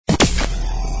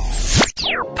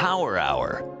Power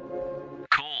Hour.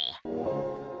 Coal.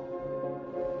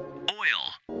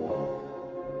 Oil.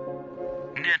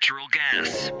 Natural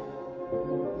gas.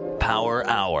 Power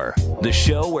Hour, the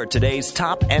show where today's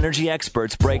top energy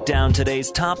experts break down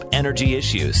today's top energy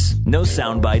issues. No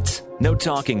sound bites, no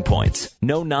talking points,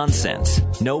 no nonsense,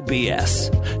 no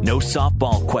BS, no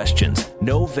softball questions,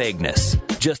 no vagueness,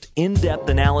 just in-depth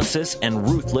analysis and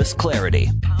ruthless clarity.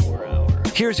 Power Hour.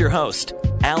 Here's your host,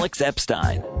 Alex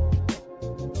Epstein.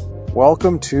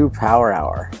 Welcome to Power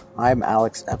Hour. I'm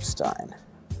Alex Epstein.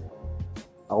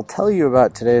 I'll tell you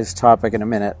about today's topic in a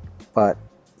minute, but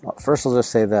first I'll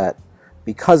just say that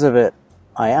because of it,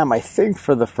 I think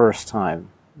for the first time,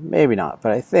 maybe not,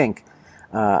 but I think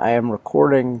I am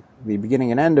recording the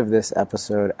beginning and end of this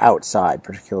episode outside,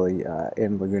 particularly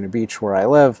in Laguna Beach where I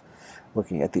live,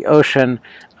 looking at the ocean,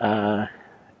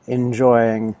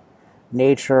 enjoying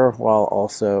nature while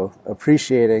also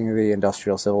appreciating the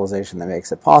industrial civilization that makes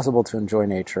it possible to enjoy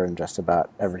nature and just about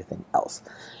everything else.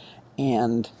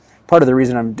 And part of the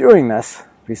reason I'm doing this,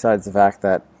 besides the fact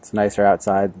that it's nicer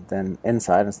outside than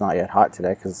inside, it's not yet hot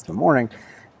today because it's the morning,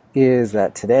 is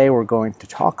that today we're going to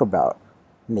talk about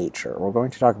nature. We're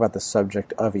going to talk about the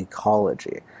subject of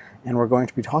ecology. And we're going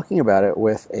to be talking about it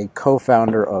with a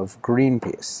co-founder of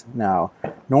Greenpeace. Now,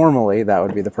 normally that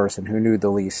would be the person who knew the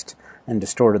least and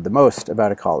distorted the most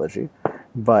about ecology.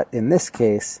 But in this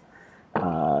case,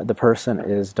 the person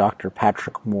is Dr.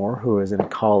 Patrick Moore, who is an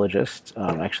ecologist,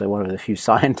 actually one of the few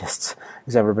scientists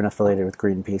who's ever been affiliated with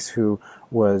Greenpeace, who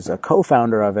was a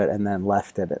co-founder of it and then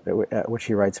left it, which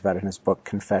he writes about in his book,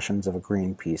 Confessions of a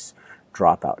Greenpeace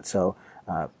Dropout. So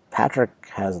Patrick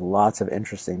has lots of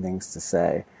interesting things to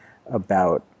say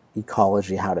about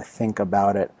ecology, how to think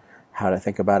about it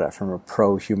from a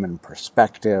pro-human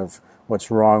perspective, what's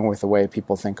wrong with the way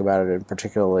people think about it, and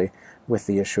particularly with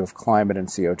the issue of climate and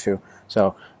CO2.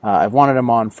 So I've wanted him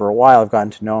on for a while. I've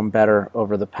gotten to know him better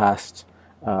over the past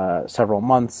several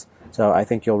months. So I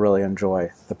think you'll really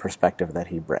enjoy the perspective that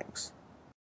he brings.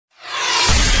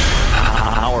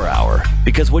 Power Hour,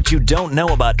 because what you don't know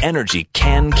about energy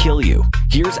can kill you.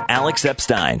 Here's Alex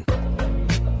Epstein.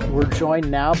 We're joined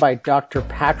now by Dr.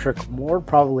 Patrick Moore,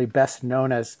 probably best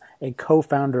known as a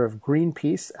co-founder of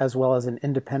Greenpeace, as well as an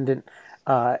independent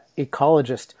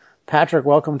ecologist. Patrick,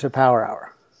 welcome to Power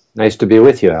Hour. Nice to be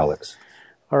with you, Alex.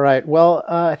 All right. Well,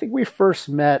 I think we first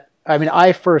met,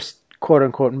 I first, quote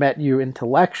unquote, met you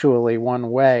intellectually one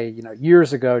way,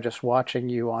 years ago, just watching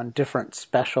you on different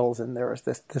specials. And there was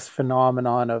this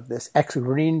phenomenon of this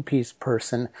ex-Greenpeace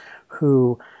person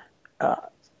who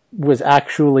was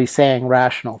actually saying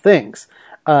rational things.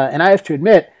 And I have to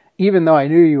admit, even though I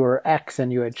knew you were ex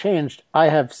and you had changed, I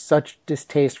have such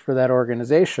distaste for that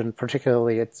organization,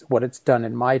 particularly what it's done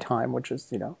in my time, which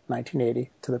is,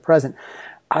 1980 to the present.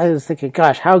 I was thinking,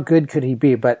 gosh, how good could he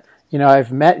be? But,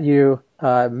 I've met you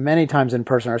many times in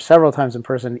person, or several times in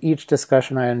person. Each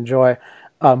discussion I enjoy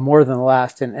more than the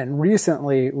last. And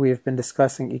recently we've been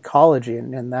discussing ecology,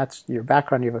 and that's your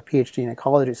background. You have a PhD in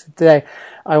ecology. So today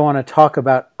I want to talk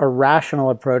about a rational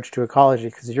approach to ecology,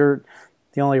 because you're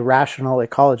the only rational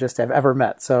ecologist I've ever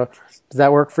met. So does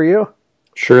that work for you?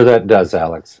 Sure that does,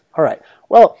 Alex. All right.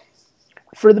 Well,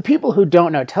 for the people who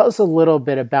don't know, tell us a little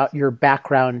bit about your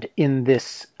background in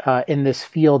this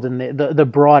field and the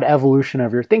broad evolution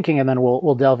of your thinking, and then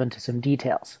we'll delve into some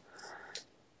details.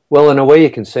 Well, in a way you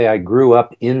can say I grew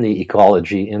up in the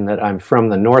ecology, in that I'm from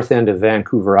the north end of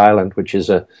Vancouver Island, which is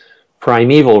a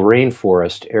primeval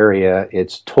rainforest area.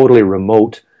 It's totally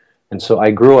remote. And so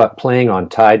I grew up playing on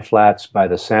tide flats by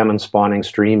the salmon spawning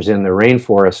streams in the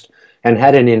rainforest, and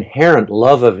had an inherent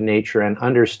love of nature and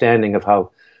understanding of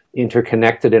how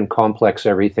interconnected and complex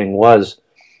everything was.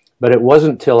 But it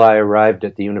wasn't till I arrived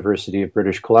at the University of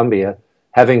British Columbia,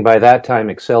 having by that time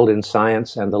excelled in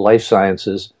science and the life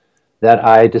sciences, that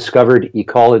I discovered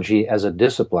ecology as a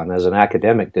discipline, as an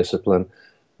academic discipline,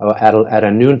 at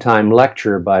a noontime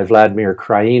lecture by Vladimir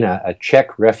Krajina, a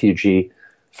Czech refugee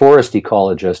forest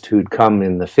ecologist who'd come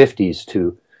in the 50s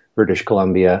to British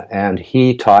Columbia, and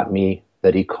he taught me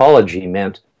that ecology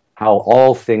meant how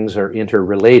all things are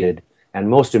interrelated, and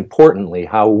most importantly,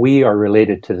 how we are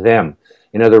related to them.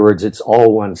 In other words, it's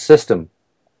all one system.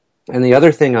 And the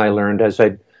other thing I learned, as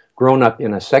I'd grown up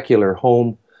in a secular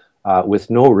home with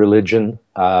no religion,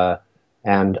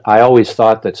 and I always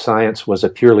thought that science was a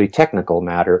purely technical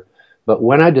matter, but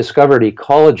when I discovered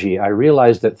ecology, I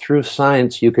realized that through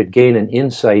science you could gain an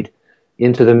insight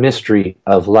into the mystery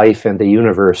of life and the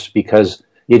universe, because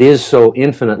it is so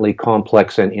infinitely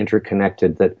complex and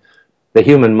interconnected that the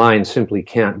human mind simply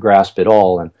can't grasp it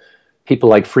all. And people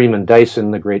like Freeman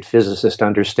Dyson, the great physicist,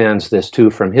 understands this too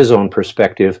from his own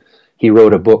perspective. he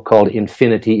wrote a book called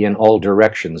Infinity in All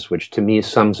Directions, which to me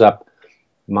sums up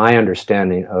my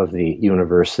understanding of the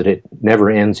universe, that it never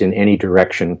ends in any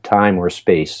direction, time or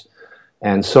space.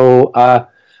 And so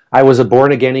I was a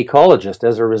born-again ecologist.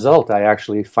 As a result, I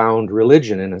actually found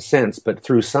religion in a sense, but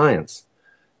through science.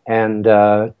 And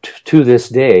to this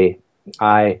day,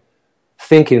 I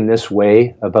think in this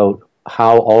way about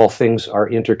how all things are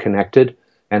interconnected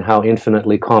and how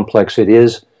infinitely complex it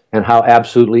is, and how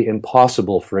absolutely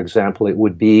impossible, for example, it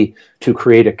would be to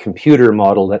create a computer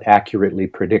model that accurately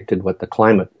predicted what the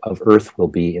climate of Earth will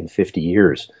be in 50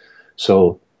 years.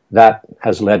 So that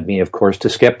has led me, of course, to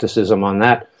skepticism on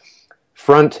that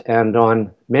front, and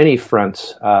on many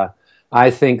fronts.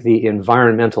 I think the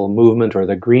environmental movement, or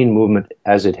the green movement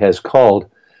as it has called,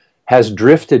 has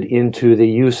drifted into the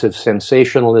use of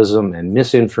sensationalism and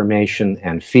misinformation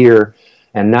and fear,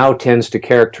 and now tends to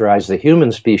characterize the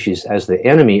human species as the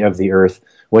enemy of the Earth,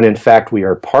 when in fact we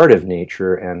are part of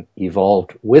nature and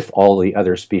evolved with all the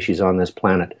other species on this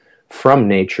planet from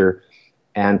nature.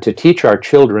 And to teach our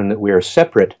children that we are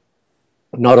separate,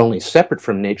 not only separate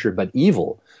from nature, but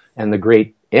evil, and the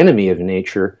great enemy of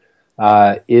nature,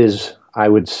 is, I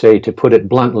would say, to put it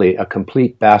bluntly, a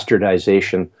complete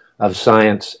bastardization of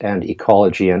science and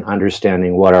ecology and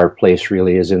understanding what our place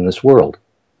really is in this world.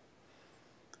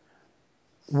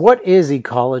 What is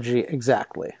ecology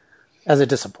exactly as a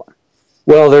discipline?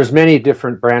 Well, there's many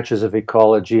different branches of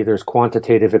ecology. There's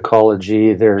quantitative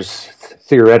ecology, there's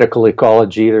theoretical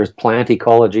ecology, there's plant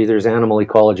ecology, there's animal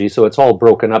ecology. So it's all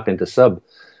broken up into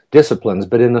sub-disciplines.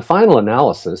 But in the final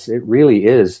analysis, it really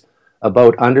is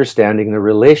about understanding the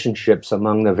relationships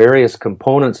among the various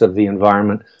components of the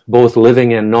environment, both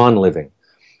living and non-living.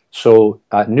 So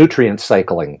nutrient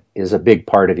cycling is a big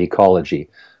part of ecology.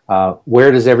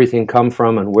 Where does everything come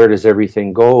from, and where does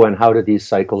everything go, and how do these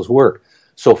cycles work?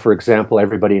 So, for example,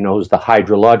 everybody knows the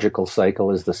hydrological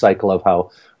cycle is the cycle of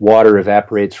how water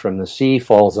evaporates from the sea,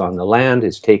 falls on the land,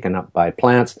 is taken up by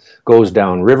plants, goes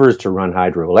down rivers to run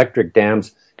hydroelectric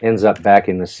dams, ends up back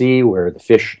in the sea where the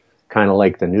fish kind of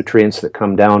like the nutrients that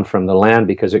come down from the land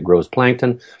because it grows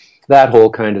plankton, that whole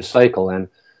kind of cycle. And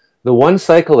the one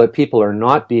cycle that people are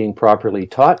not being properly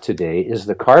taught today is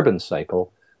the carbon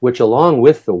cycle, which along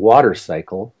with the water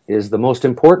cycle is the most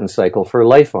important cycle for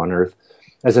life on Earth.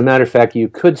 As a matter of fact, you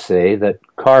could say that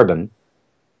carbon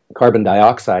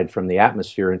dioxide from the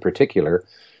atmosphere in particular,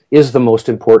 is the most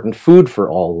important food for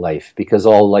all life, because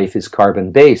all life is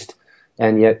carbon-based.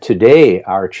 And yet today,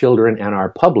 our children and our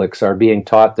publics are being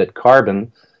taught that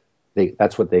carbon,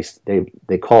 that's what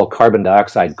they call carbon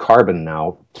dioxide carbon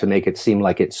now, to make it seem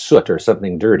like it's soot or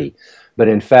something dirty. But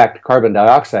in fact, carbon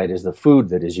dioxide is the food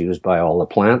that is used by all the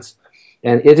plants.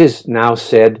 And it is now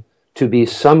said to be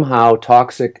somehow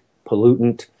toxic,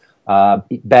 pollutant,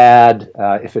 bad.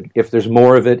 If there's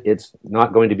more of it, it's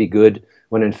not going to be good,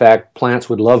 when in fact plants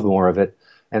would love more of it.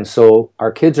 And so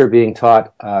our kids are being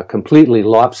taught a completely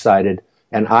lopsided,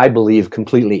 and I believe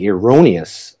completely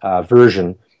erroneous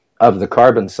version of the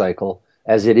carbon cycle,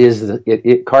 as it is.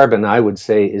 Carbon, I would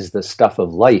say, is the stuff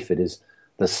of life. It is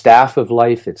the staff of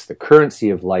life, it's the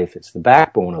currency of life, it's the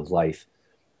backbone of life.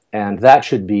 And that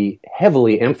should be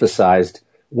heavily emphasized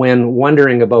when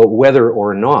wondering about whether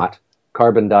or not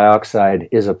carbon dioxide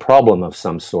is a problem of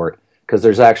some sort, because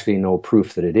there's actually no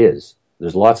proof that it is.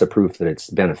 There's lots of proof that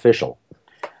it's beneficial.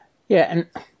 Yeah,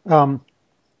 and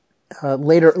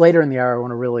later in the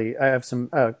hour, I have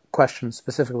some questions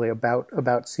specifically about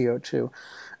CO2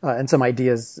 and some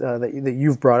ideas that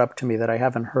you've brought up to me that I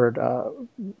haven't heard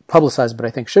publicized, but I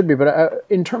think should be. But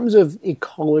in terms of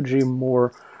ecology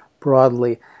more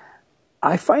broadly,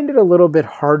 I find it a little bit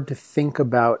hard to think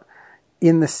about,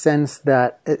 in the sense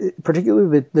that,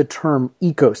 particularly the term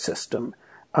ecosystem,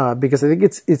 because I think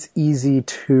it's easy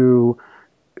to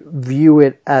view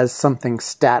it as something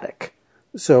static.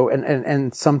 So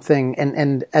and something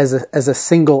and as a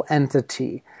single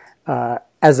entity,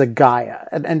 as a Gaia.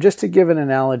 And just to give an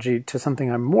analogy to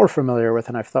something I'm more familiar with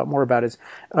and I've thought more about is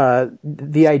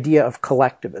the idea of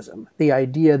collectivism. The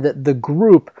idea that the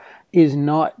group is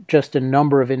not just a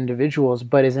number of individuals,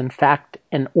 but is in fact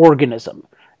an organism,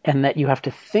 and that you have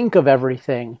to think of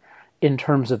everything in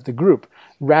terms of the group,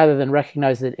 rather than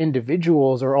recognize that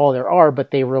individuals are all there are,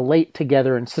 but they relate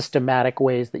together in systematic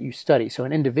ways that you study. So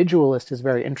an individualist is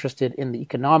very interested in the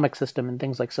economic system and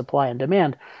things like supply and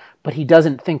demand, but he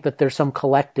doesn't think that there's some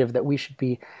collective that we should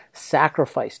be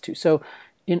sacrificed to. So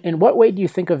in what way do you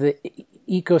think of the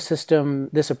ecosystem,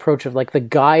 this approach of like the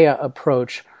Gaia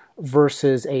approach,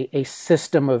 versus a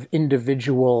system of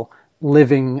individual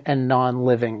living and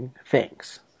non-living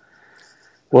things?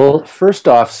 Well, first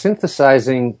off,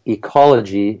 synthesizing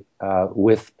ecology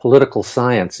with political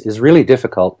science is really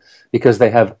difficult because they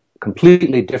have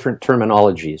completely different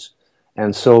terminologies.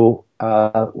 And so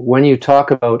when you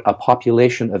talk about a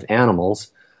population of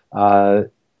animals,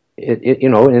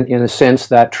 in a sense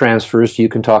that transfers to, you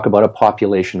can talk about a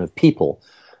population of people.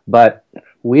 But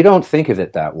we don't think of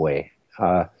it that way.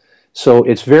 So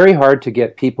it's very hard to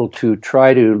get people to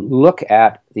try to look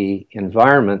at the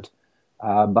environment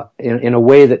in a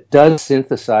way that does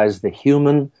synthesize the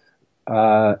human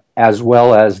as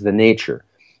well as the nature.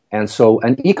 And so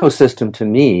an ecosystem to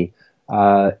me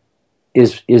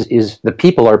is the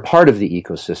people are part of the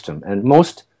ecosystem. And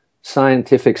most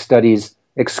scientific studies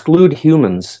exclude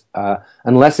humans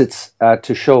unless it's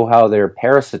to show how they're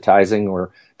parasitizing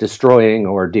or destroying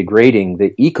or degrading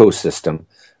the ecosystem,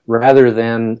 rather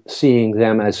than seeing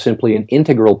them as simply an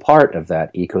integral part of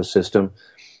that ecosystem.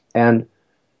 And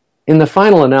in the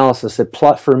final analysis,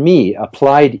 for me,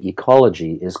 applied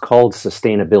ecology is called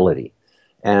sustainability.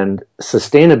 And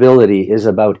sustainability is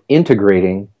about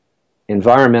integrating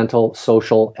environmental,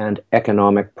 social, and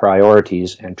economic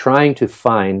priorities and trying to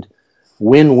find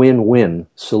win-win-win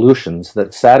solutions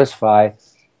that satisfy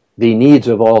the needs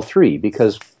of all three,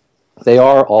 because they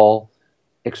are all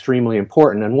extremely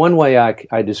important. And one way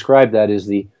I describe that is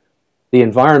the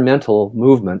environmental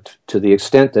movement, to the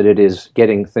extent that it is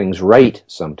getting things right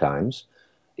sometimes,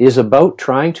 is about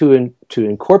trying to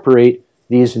incorporate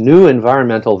these new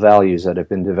environmental values that have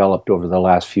been developed over the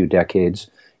last few decades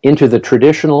into the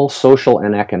traditional social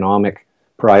and economic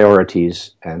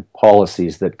priorities and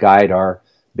policies that guide our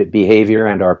behavior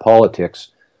and our politics,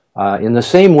 in the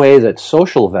same way that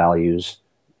social values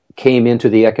came into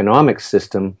the economic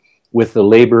system with the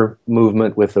labor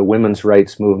movement, with the women's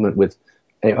rights movement, with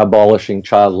abolishing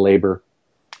child labor,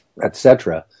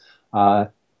 etc.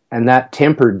 And that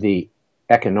tempered the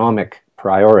economic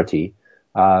priority,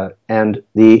 and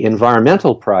the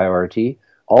environmental priority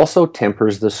also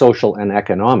tempers the social and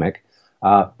economic,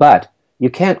 but you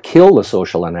can't kill the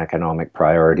social and economic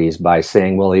priorities by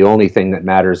saying, well, the only thing that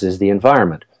matters is the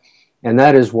environment. And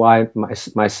that is why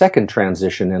my second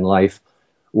transition in life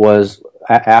was,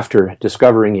 after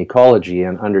discovering ecology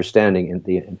and understanding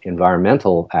the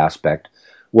environmental aspect,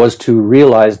 was to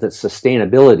realize that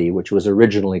sustainability, which was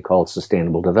originally called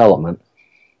sustainable development,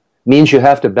 means you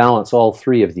have to balance all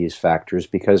three of these factors,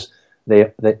 because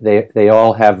they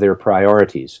all have their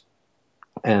priorities.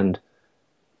 And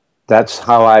that's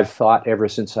how I've thought ever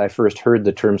since I first heard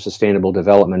the term sustainable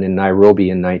development in Nairobi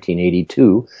in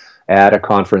 1982 at a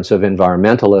conference of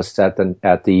environmentalists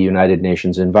at the United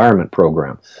Nations Environment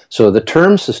Program. So the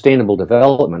term sustainable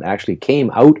development actually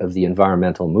came out of the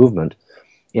environmental movement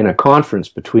in a conference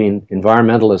between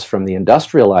environmentalists from the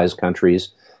industrialized countries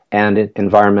and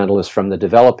environmentalists from the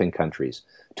developing countries.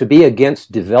 To be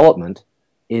against development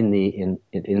in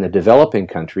the developing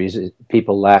countries,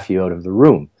 people laugh you out of the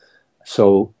room.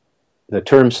 So the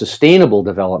term sustainable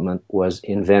development was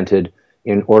invented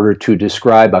in order to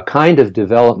describe a kind of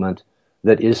development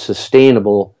that is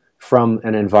sustainable from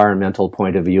an environmental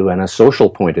point of view and a social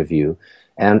point of view.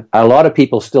 And a lot of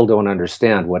people still don't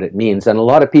understand what it means. And a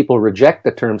lot of people reject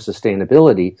the term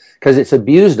sustainability because it's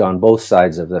abused on both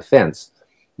sides of the fence.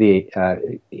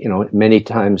 Many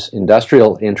times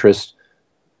industrial interests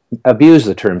abuse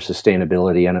the term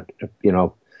sustainability, and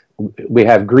we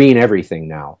have green everything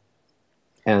now,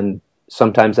 and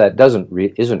sometimes that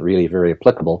isn't really very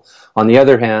applicable. On the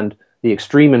other hand, the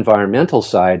extreme environmental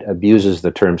side abuses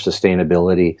the term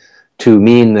sustainability to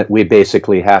mean that we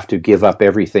basically have to give up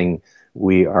everything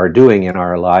we are doing in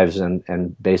our lives,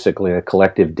 and basically a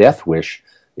collective death wish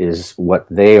is what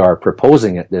they are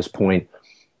proposing at this point.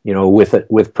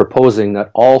 With proposing that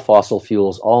all fossil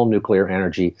fuels, all nuclear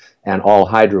energy, and all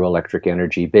hydroelectric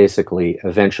energy basically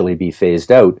eventually be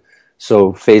phased out.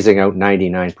 So phasing out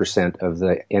 99% of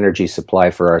the energy supply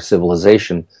for our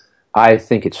civilization, I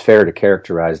think it's fair to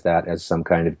characterize that as some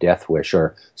kind of death wish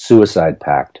or suicide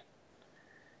pact.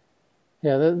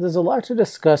 Yeah, there's a lot to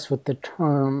discuss with the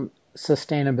term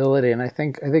sustainability, and I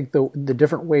think the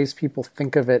different ways people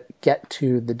think of it get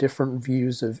to the different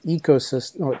views of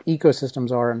what ecosystems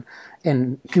are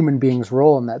and human beings'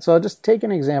 role in that. So I'll just take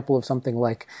an example of something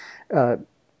like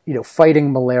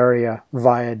fighting malaria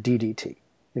via DDT,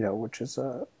 which is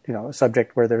a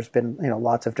subject where there's been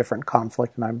lots of different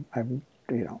conflict, and I'm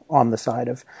on the side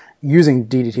of using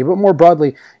DDT, but more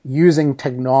broadly using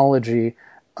technology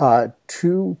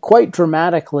to quite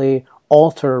dramatically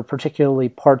alter particularly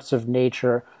parts of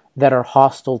nature that are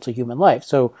hostile to human life.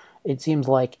 So it seems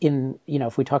like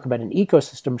if we talk about an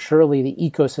ecosystem, surely the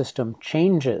ecosystem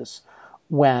changes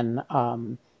when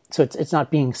So it's not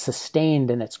being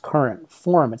sustained in its current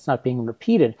form. It's not being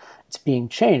repeated. It's being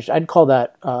changed. I'd call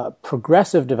that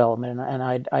progressive development, and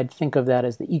I'd think of that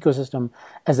as the ecosystem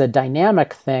as a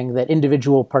dynamic thing that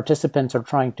individual participants are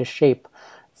trying to shape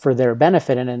for their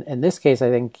benefit. And in this case, I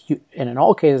think, and in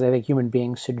all cases, I think human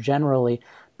beings should generally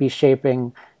be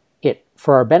shaping it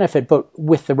for our benefit, but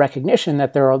with the recognition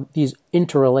that there are these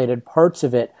interrelated parts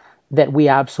of it that we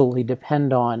absolutely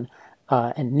depend on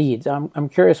and need. I'm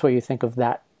curious what you think of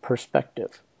that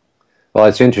perspective. Well,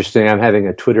 it's interesting. I'm having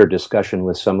a Twitter discussion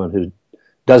with someone who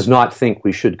does not think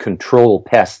we should control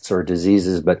pests or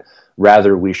diseases, but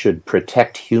rather we should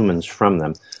protect humans from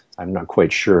them. I'm not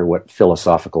quite sure what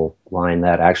philosophical line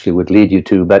that actually would lead you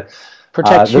to, but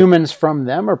protect humans from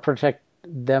them or protect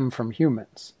them from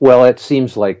humans? Well, it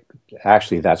seems like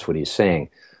actually that's what he's saying.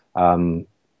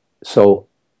 So,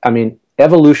 I mean,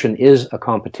 evolution is a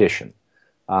competition.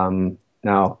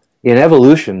 Now, in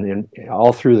evolution,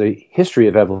 all through the history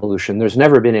of evolution, there's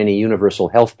never been any universal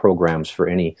health programs for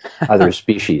any other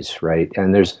species, right?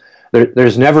 And there's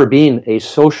never been a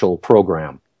social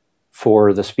program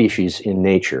for the species in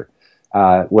nature.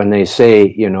 When they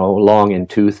say, long in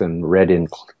tooth and red in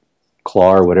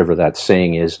claw, or whatever that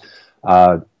saying is,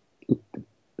 the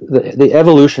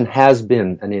evolution has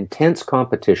been an intense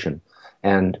competition,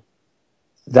 and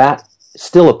that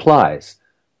still applies.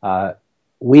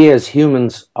 We as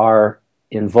humans are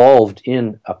involved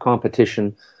in a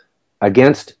competition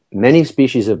against many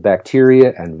species of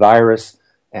bacteria and virus,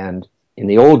 and in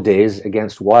the old days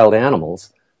against wild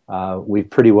animals. We've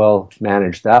pretty well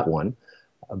managed that one.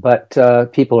 But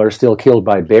people are still killed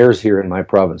by bears here in my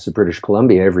province of British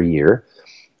Columbia every year.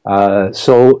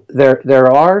 So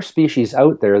there are species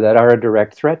out there that are a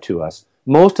direct threat to us.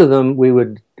 Most of them we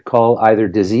would call either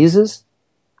diseases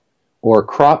or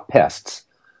crop pests.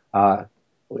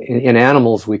 In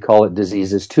animals, we call it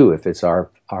diseases too, if it's our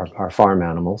farm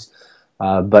animals.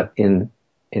 But in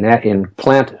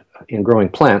growing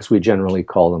plants, we generally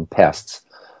call them pests.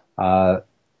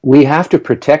 We have to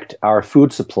protect our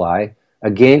food supply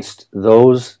against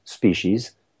those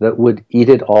species that would eat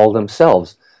it all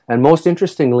themselves. And most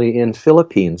interestingly, in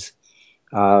Philippines,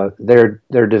 they're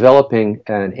developing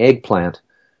an eggplant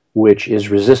which is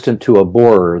resistant to a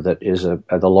borer that is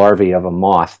the larvae of a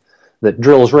moth that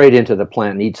drills right into the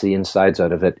plant and eats the insides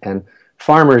out of it. And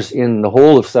farmers in the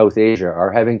whole of South Asia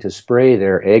are having to spray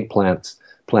their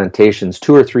plantations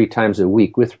 2 or 3 times a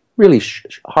week with really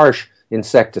harsh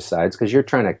insecticides, because you're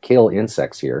trying to kill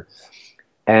insects here.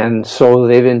 And so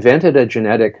they've invented a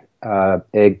genetic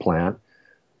eggplant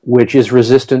which is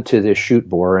resistant to this shoot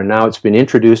borer, and now it's been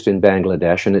introduced in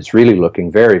Bangladesh, and it's really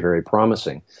looking very, very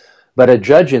promising. But a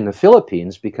judge in the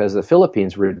Philippines, because the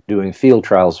Philippines were doing field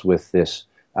trials with this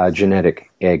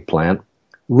genetic eggplant,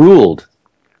 ruled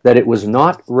that it was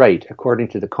not right, according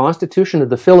to the Constitution of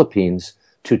the Philippines,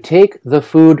 to take the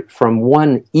food from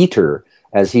one eater,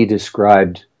 as he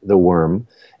described the worm,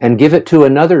 and give it to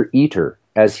another eater,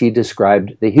 as he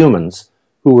described the humans,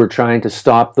 who were trying to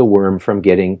stop the worm from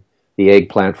getting the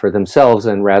eggplant for themselves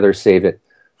and rather save it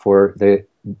for the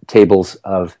tables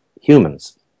of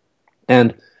humans.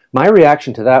 And my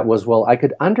reaction to that was, well, I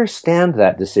could understand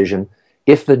that decision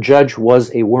if the judge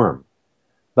was a worm.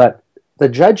 But the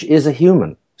judge is a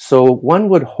human, so one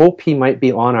would hope he might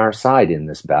be on our side in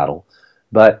this battle,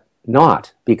 but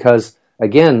not, because,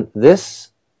 again, this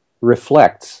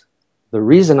reflects the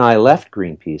reason I left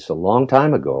Greenpeace a long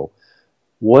time ago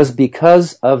was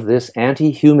because of this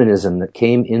anti-humanism that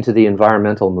came into the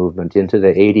environmental movement into the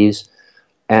 80s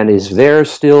and is there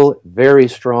still very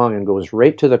strong and goes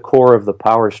right to the core of the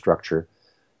power structure.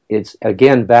 It's,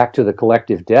 again, back to the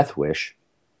collective death wish.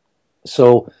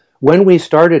 So when we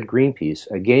started Greenpeace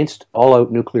against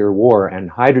all-out nuclear war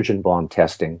and hydrogen bomb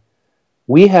testing,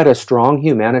 we had a strong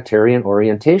humanitarian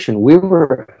orientation. We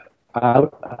were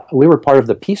part of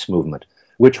the peace movement,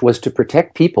 which was to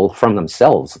protect people from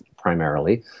themselves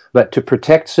primarily, but to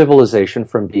protect civilization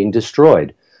from being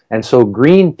destroyed. And so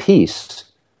Greenpeace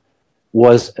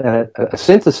was a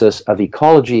synthesis of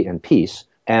ecology and peace,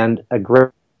 and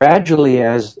gradually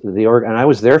as and I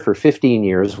was there for 15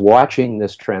 years watching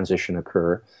this transition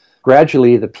occur,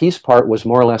 gradually the peace part was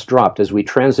more or less dropped as we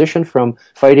transitioned from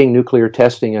fighting nuclear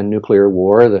testing and nuclear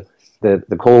war.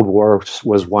 The Cold War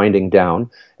was winding down,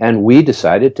 and we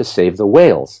decided to save the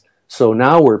whales. So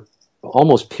now we're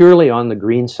almost purely on the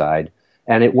green side,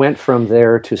 and it went from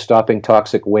there to stopping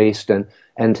toxic waste and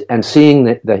seeing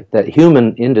that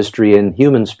human industry and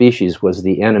human species was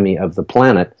the enemy of the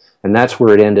planet, and that's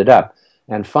where it ended up.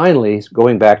 And finally,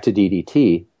 going back to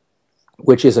DDT,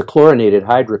 which is a chlorinated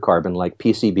hydrocarbon like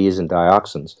PCBs and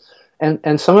dioxins,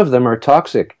 And some of them are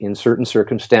toxic in certain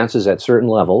circumstances at certain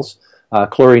levels.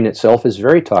 Chlorine itself is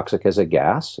very toxic as a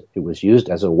gas. It was used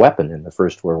as a weapon in the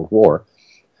First World War.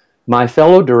 My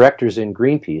fellow directors in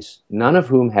Greenpeace, none of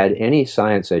whom had any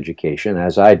science education,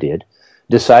 as I did,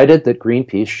 decided that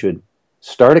Greenpeace should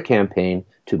start a campaign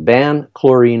to ban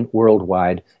chlorine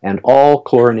worldwide and all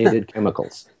chlorinated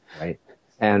chemicals, right?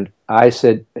 And I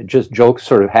said, just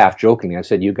sort of half joking, I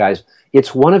said, you guys,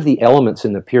 it's one of the elements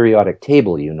in the periodic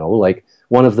table, like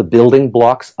one of the building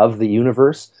blocks of the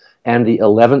universe and the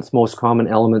 11th most common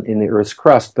element in the Earth's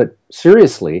crust. But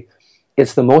seriously,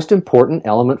 it's the most important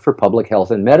element for public health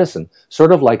and medicine,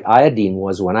 sort of like iodine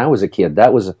was when I was a kid.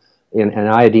 And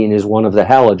iodine is one of the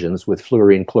halogens with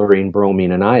fluorine, chlorine,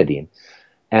 bromine, and iodine.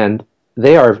 And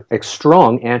they are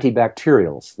strong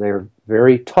antibacterials. They're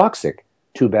very toxic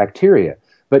to bacteria.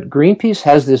 But Greenpeace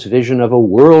has this vision of a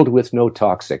world with no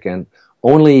toxic and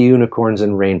only unicorns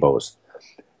and rainbows.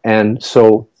 And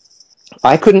so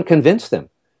I couldn't convince them.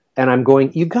 And I'm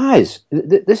going, you guys,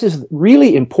 this is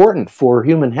really important for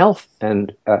human health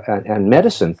and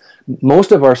medicine.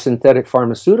 Most of our synthetic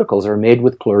pharmaceuticals are made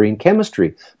with chlorine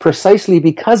chemistry, precisely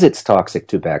because it's toxic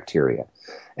to bacteria.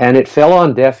 And it fell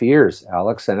on deaf ears,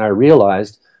 Alex, and I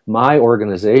realized my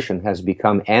organization has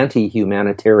become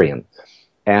anti-humanitarian.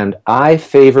 And I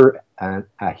favor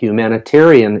a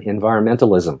humanitarian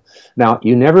environmentalism. Now,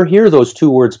 you never hear those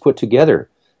two words put together,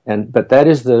 but that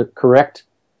is the correct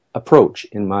approach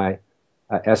in my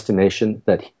estimation,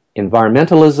 that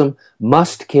environmentalism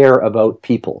must care about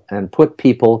people and put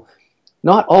people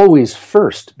not always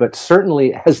first, but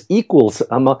certainly as equals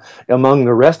among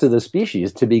the rest of the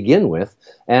species to begin with.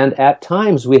 And at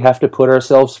times we have to put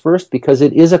ourselves first because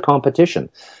it is a competition.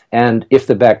 And if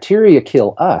the bacteria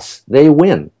kill us, they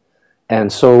win.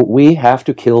 And so we have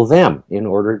to kill them in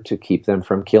order to keep them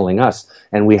from killing us.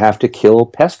 And we have to kill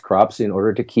pest crops in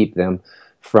order to keep them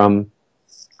from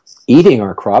eating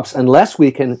our crops, unless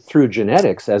we can, through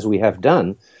genetics, as we have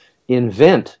done,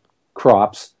 invent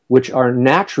crops which are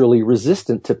naturally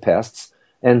resistant to pests,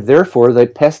 and therefore the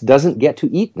pest doesn't get to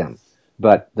eat them.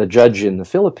 But the judge in the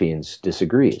Philippines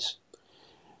disagrees.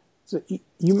 So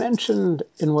you mentioned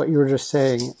in what you were just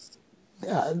saying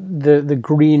the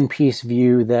Greenpeace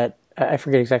view that, I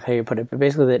forget exactly how you put it, but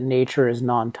basically that nature is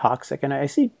non-toxic. And I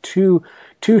see two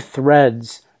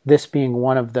threads, this being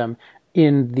one of them,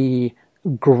 in the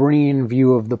green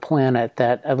view of the planet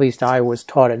that at least I was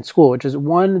taught in school, which is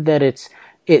one that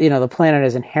the planet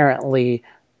is inherently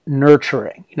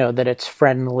nurturing, that it's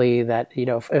friendly, that,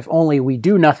 if only we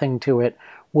do nothing to it,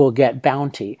 we'll get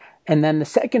bounty. And then the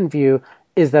second view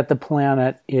is that the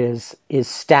planet is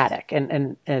static.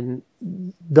 And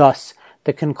thus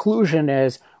the conclusion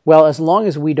is, well, as long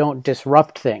as we don't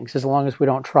disrupt things, as long as we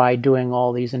don't try doing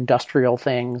all these industrial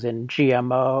things and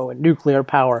GMO and nuclear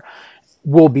power,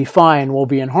 we'll be fine, we'll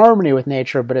be in harmony with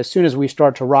nature. But as soon as we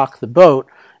start to rock the boat,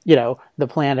 the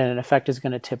planet in effect is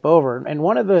going to tip over. And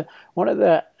one of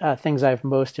the things I've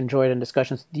most enjoyed in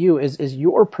discussions with you is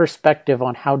your perspective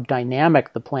on how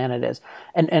dynamic the planet is.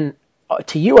 And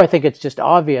to you, I think it's just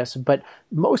obvious, but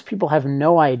most people have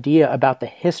no idea about the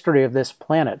history of this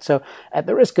planet. So at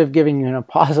the risk of giving you an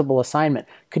impossible assignment,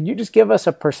 could you just give us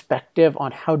a perspective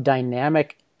on how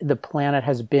dynamic the planet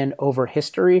has been over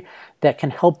history that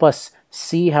can help us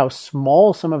see how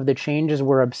small some of the changes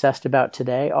we're obsessed about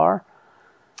today are?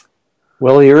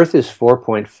 Well, the Earth is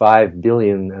 4.5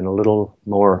 billion and a little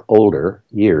more older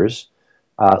years.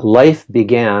 Life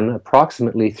began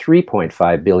approximately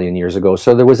 3.5 billion years ago.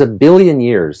 So there was a billion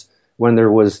years when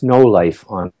there was no life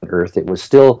on Earth. It was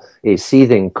still a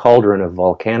seething cauldron of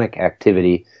volcanic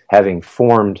activity, having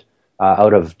formed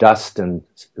out of dust and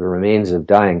the remains of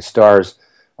dying stars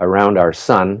around our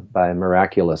sun by a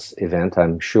miraculous event,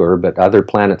 I'm sure, but other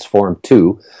planets formed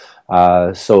too.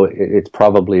 So it's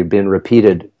probably been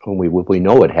repeated, we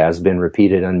know it has been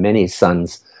repeated on many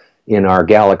suns in our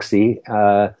galaxy.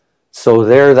 So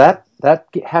that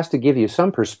has to give you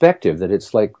some perspective that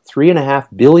it's like 3.5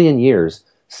 billion years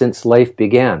since life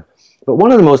began. But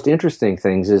one of the most interesting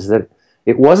things is that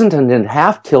it wasn't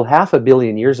till half a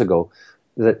billion years ago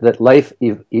that life,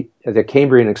 the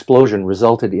Cambrian explosion,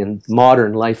 resulted in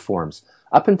modern life forms.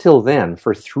 Up until then,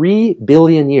 for 3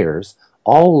 billion years,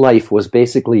 all life was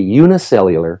basically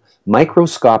unicellular,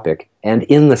 microscopic, and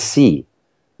in the sea.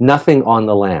 Nothing on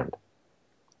the land.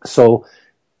 So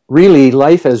really,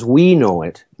 life as we know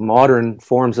it, modern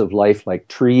forms of life like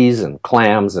trees and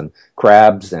clams and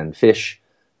crabs and fish,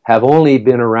 have only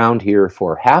been around here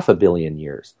for 500 million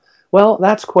years. Well,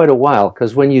 that's quite a while,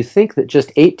 because when you think that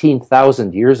just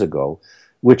 18,000 years ago,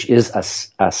 which is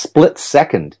a split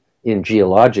second in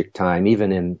geologic time,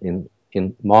 even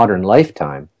in modern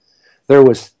lifetime, there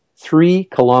was 3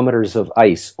 kilometers of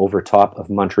ice over top of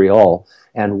Montreal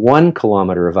and 1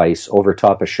 kilometer of ice over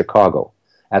top of Chicago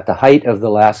at the height of the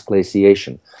last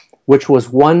glaciation, which was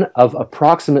one of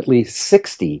approximately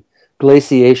 60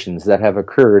 glaciations that have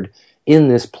occurred in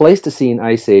this Pleistocene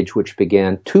ice age, which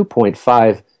began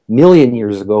 2.5 million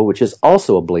years ago, which is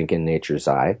also a blink in nature's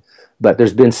eye. But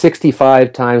there's been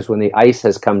 65 times when the ice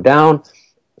has come down,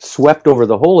 swept over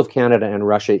the whole of Canada and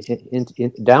Russia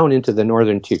down into the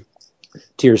northern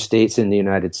tier states in the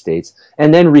United States,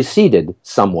 and then receded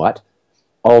somewhat.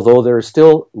 Although there are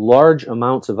still large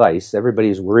amounts of ice,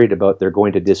 everybody's worried about they're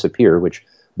going to disappear, which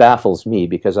baffles me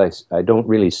because I don't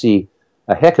really see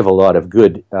a heck of a lot of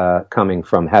good coming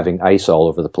from having ice all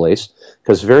over the place,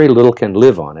 because very little can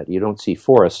live on it. You don't see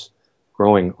forests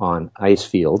growing on ice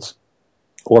fields,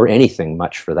 or anything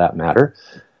much for that matter.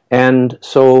 And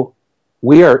so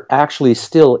we are actually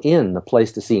still in the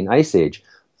Pleistocene ice age.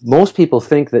 Most people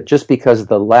think that just because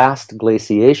the last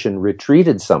glaciation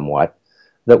retreated somewhat,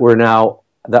 that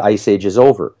the ice age is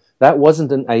over. That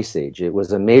wasn't an ice age. It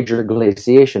was a major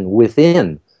glaciation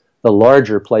within the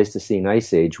larger Pleistocene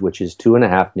ice age, which is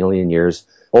 2.5 million years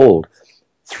old.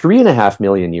 3.5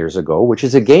 million years ago, which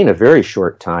is again a very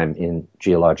short time in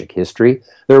geologic history,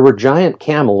 there were giant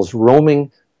camels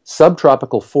roaming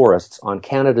subtropical forests on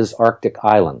Canada's Arctic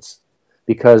islands.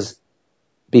 Because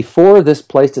before this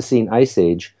Pleistocene ice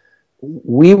age,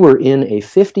 we were in a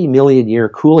 50 million year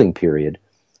cooling period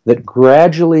that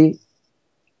gradually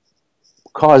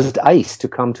caused ice to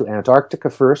come to Antarctica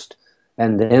first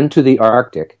and then to the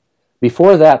Arctic.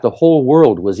 Before that, the whole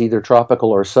world was either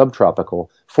tropical or subtropical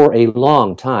for a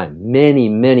long time, many,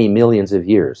 many millions of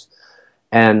years.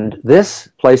 And this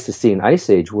Pleistocene ice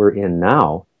age we're in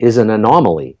now is an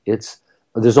anomaly.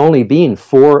 There's only been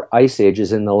 4 ice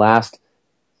ages in the last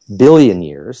billion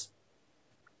years,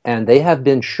 and they have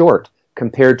been short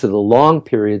compared to the long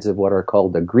periods of what are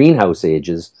called the greenhouse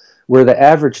ages, where the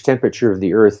average temperature of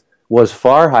the Earth was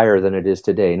far higher than it is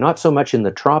today, not so much in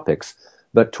the tropics,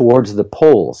 but towards the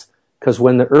poles. Because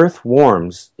when the Earth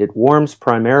warms, it warms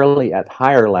primarily at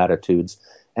higher latitudes,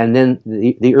 and then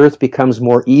the Earth becomes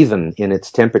more even in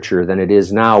its temperature than it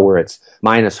is now, where it's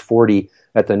minus 40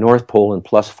 at the North Pole and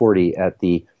plus 40 at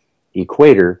the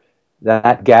equator.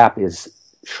 That gap is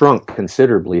shrunk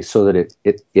considerably so that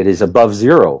it is above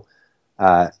zero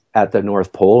at the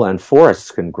North Pole, and forests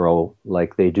can grow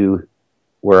like they do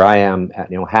where I am at,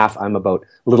 I'm about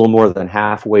a little more than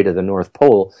halfway to the North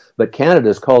Pole, but Canada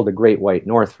is called the Great White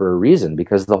North for a reason,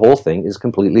 because the whole thing is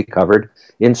completely covered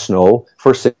in snow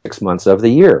for 6 months of the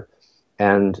year.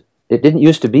 And it didn't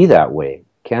used to be that way.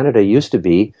 Canada used to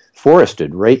be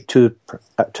forested right to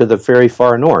the very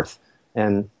far north.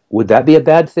 And would that be a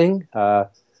bad thing?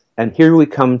 And here we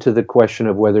come to the question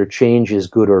of whether change is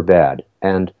good or bad,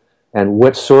 and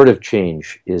what sort of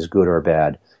change is good or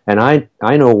bad. And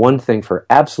I know one thing for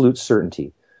absolute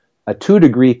certainty. A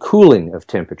 2-degree cooling of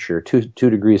temperature, 2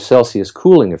 degrees Celsius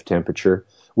cooling of temperature,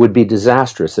 would be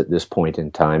disastrous at this point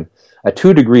in time. A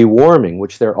 2-degree warming,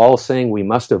 which they're all saying we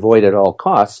must avoid at all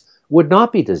costs, would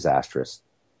not be disastrous.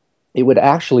 It would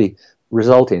actually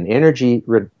result in energy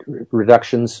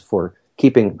reductions for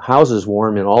keeping houses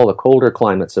warm in all the colder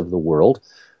climates of the world,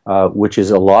 which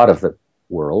is a lot of the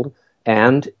world,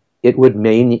 and it would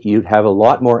mean you'd have a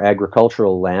lot more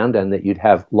agricultural land and that you'd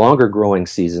have longer growing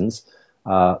seasons.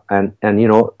 And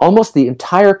almost the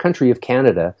entire country of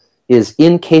Canada is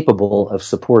incapable of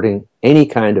supporting any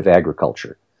kind of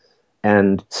agriculture.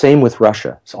 And same with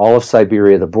Russia. So all of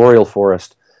Siberia, the boreal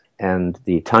forest, and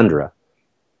the tundra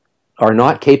are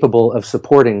not capable of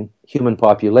supporting human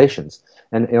populations.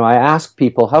 And I ask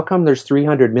people, how come there's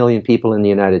 300 million people in the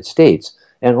United States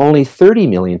and only 30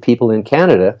 million people in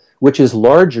Canada, which is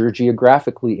larger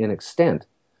geographically in extent?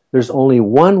 There's only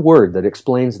one word that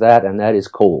explains that, and that is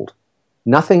cold.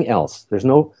 Nothing else. There's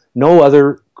no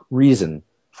other reason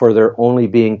for there only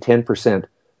being 10%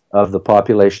 of the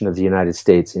population of the United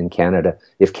States in Canada.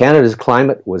 If Canada's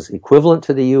climate was equivalent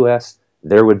to the U.S.,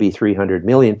 there would be 300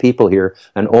 million people here,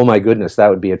 and oh my goodness, that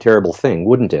would be a terrible thing,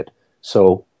 wouldn't it?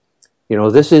 So,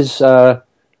 this is a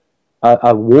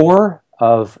war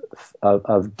of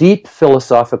deep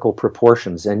philosophical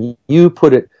proportions, and you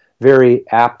put it very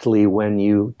aptly when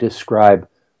you describe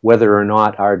whether or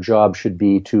not our job should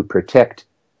be to protect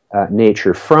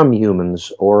nature from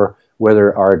humans, or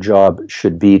whether our job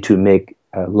should be to make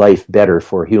life better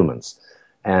for humans.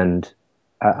 And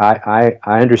I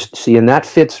understand, and that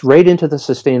fits right into the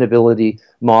sustainability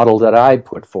model that I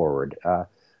put forward. A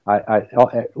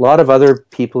lot of other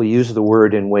people use the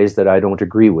word in ways that I don't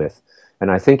agree with. And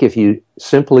I think if you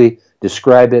simply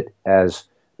describe it as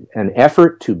an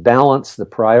effort to balance the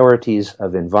priorities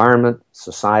of environment,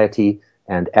 society,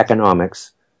 and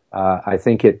economics, I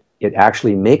think it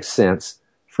actually makes sense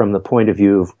from the point of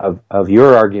view of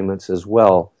your arguments as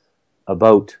well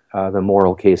about the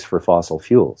moral case for fossil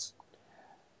fuels.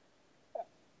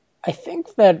 I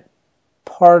think that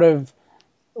part of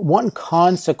one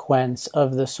consequence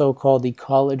of the so-called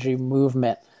ecology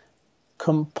movement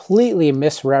completely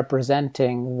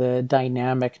misrepresenting the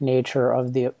dynamic nature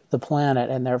of the planet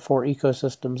and therefore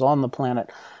ecosystems on the planet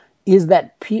is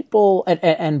that people,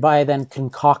 and by then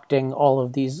concocting all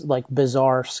of these like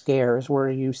bizarre scares where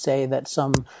you say that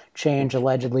some change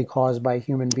allegedly caused by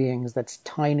human beings that's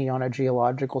tiny on a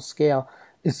geological scale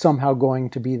is somehow going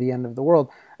to be the end of the world.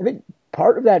 I think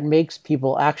part of that makes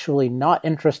people actually not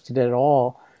interested at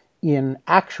all in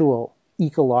actual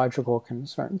ecological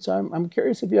concerns. So I'm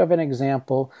curious if you have an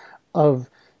example of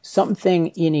something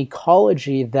in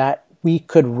ecology that we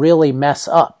could really mess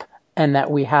up and that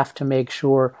we have to make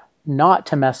sure not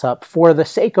to mess up for the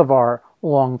sake of our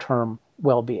long-term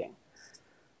well-being.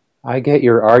 I get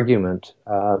your argument.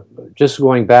 Just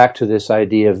going back to this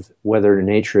idea of whether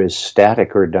nature is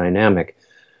static or dynamic,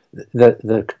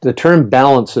 the term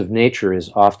balance of nature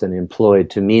is often employed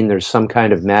to mean there's some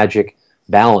kind of magic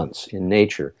balance in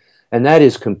nature. And that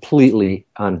is completely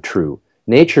untrue.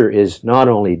 Nature is not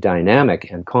only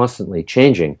dynamic and constantly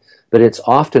changing, but it's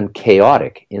often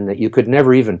chaotic in that you could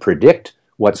never even predict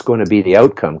what's going to be the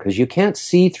outcome because you can't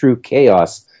see through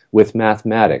chaos with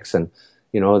mathematics. And,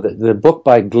 you know, the book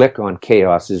by Glick on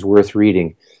chaos is worth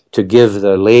reading to give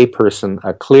the layperson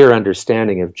a clear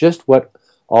understanding of just what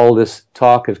all this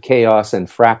talk of chaos and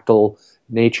fractal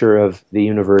nature of the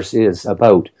universe is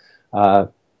about.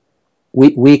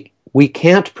 We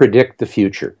can't predict the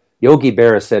future. Yogi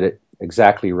Berra said it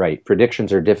exactly right.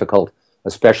 Predictions are difficult,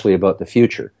 especially about the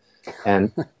future.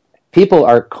 And people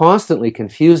are constantly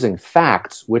confusing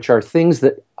facts, which are things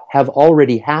that have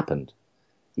already happened.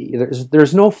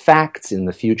 There's no facts in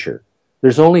the future.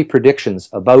 There's only predictions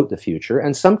about the future.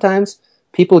 And sometimes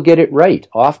people get it right,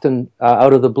 often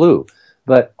out of the blue.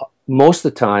 But most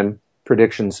of the time,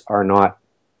 predictions are not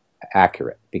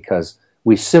accurate because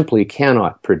we simply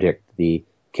cannot predict the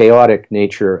chaotic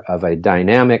nature of a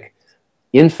dynamic,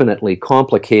 infinitely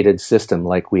complicated system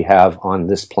like we have on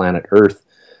this planet Earth.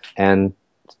 And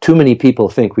too many people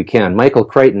think we can. Michael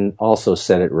Crichton also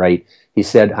said it right. He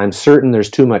said, "I'm certain there's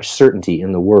too much certainty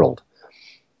in the world."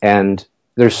 And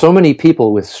there's so many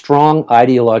people with strong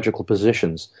ideological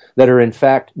positions that are in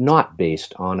fact not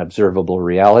based on observable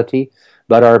reality,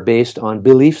 but are based on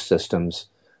belief systems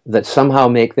that somehow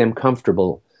make them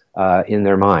comfortable in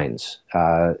their minds.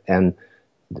 And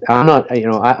I'm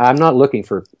not looking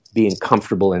for being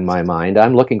comfortable in my mind.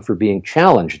 I'm looking for being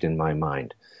challenged in my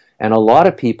mind. And a lot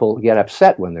of people get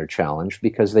upset when they're challenged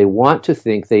because they want to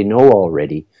think they know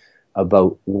already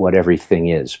about what everything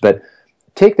is. But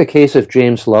take the case of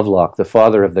James Lovelock, the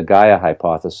father of the Gaia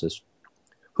hypothesis,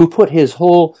 who put his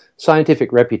whole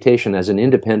scientific reputation as an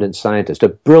independent scientist, a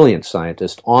brilliant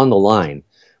scientist, on the line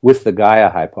with the Gaia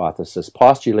hypothesis,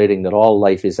 postulating that all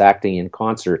life is acting in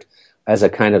concert as a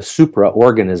kind of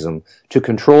supra-organism to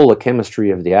control the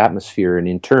chemistry of the atmosphere and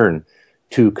in turn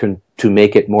to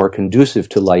make it more conducive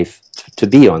to life to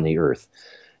be on the Earth.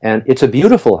 And it's a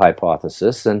beautiful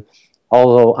hypothesis, and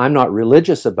although I'm not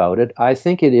religious about it, I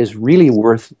think it is really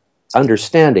worth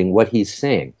understanding what he's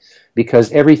saying,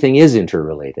 because everything is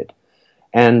interrelated.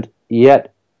 And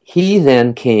yet, he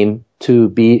then came to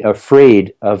be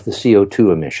afraid of the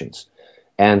CO2 emissions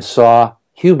and saw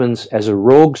humans as a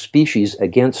rogue species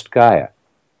against Gaia.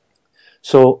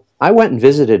 So I went and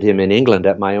visited him in England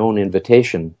at my own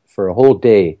invitation for a whole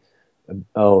day,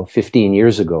 15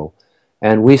 years ago.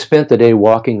 And we spent the day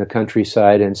walking the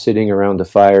countryside and sitting around the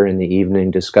fire in the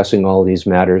evening discussing all these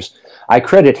matters. I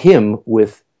credit him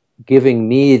with giving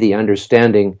me the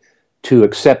understanding to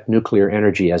accept nuclear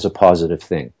energy as a positive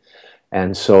thing.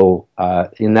 And so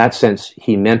in that sense,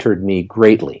 he mentored me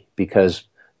greatly, because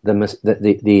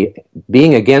the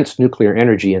being against nuclear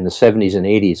energy in the 70s and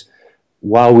 80s,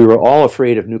 while we were all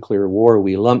afraid of nuclear war,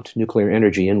 we lumped nuclear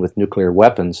energy in with nuclear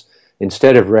weapons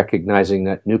instead of recognizing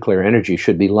that nuclear energy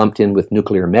should be lumped in with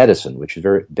nuclear medicine, which is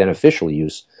very beneficial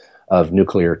use of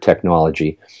nuclear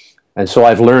technology. And so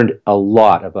I've learned a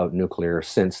lot about nuclear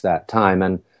since that time,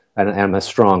 and I'm a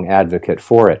strong advocate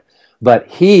for it. But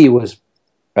he was,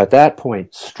 at that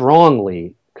point,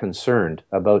 strongly concerned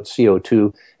about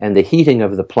CO2 and the heating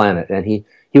of the planet. And he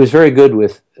was very good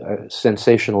with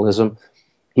sensationalism.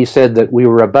 He said that we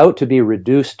were about to be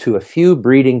reduced to a few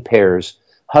breeding pairs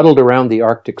huddled around the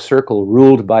Arctic Circle,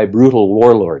 ruled by brutal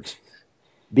warlords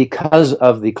because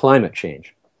of the climate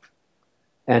change.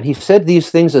 And he said these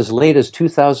things as late as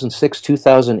 2006,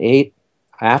 2008,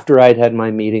 after I'd had my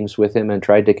meetings with him and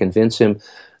tried to convince him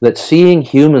that seeing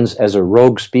humans as a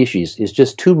rogue species is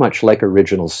just too much like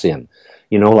original sin.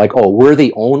 You know, like, oh, we're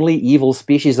the only evil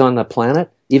species on the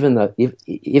planet? Even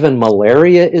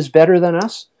malaria is better than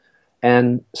us?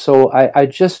 And so I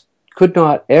just could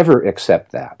not ever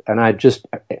accept that. And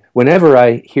whenever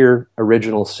I hear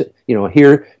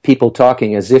hear people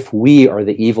talking as if we are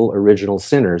the evil original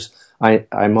sinners,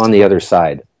 I'm on the other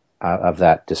side of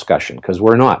that discussion, because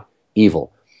we're not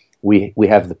evil. We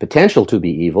have the potential to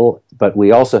be evil, but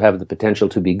we also have the potential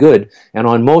to be good. And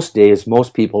on most days,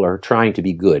 most people are trying to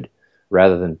be good,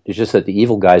 rather than, it's just that the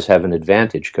evil guys have an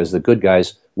advantage because the good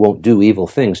guys won't do evil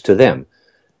things to them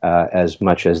as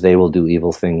much as they will do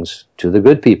evil things to the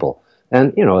good people.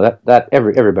 And, you know, that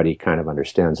everybody kind of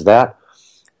understands that.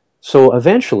 So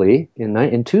eventually,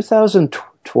 in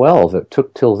 2012, it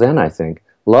took till then, I think,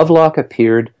 Lovelock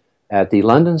appeared at the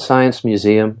London Science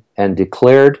Museum and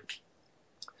declared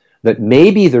that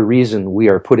maybe the reason we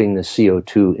are putting the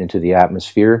CO2 into the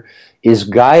atmosphere is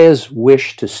Gaia's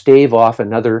wish to stave off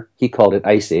another, he called it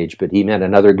ice age, but he meant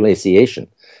another glaciation.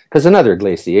 Because another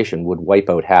glaciation would wipe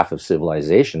out half of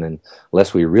civilization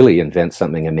unless we really invent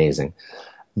something amazing.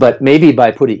 But maybe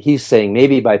he's saying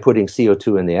maybe by putting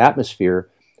CO2 in the atmosphere,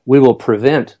 we will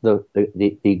prevent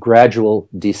the gradual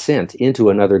descent into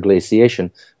another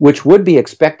glaciation, which would be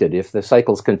expected if the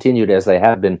cycles continued as they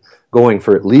have been going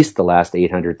for at least the last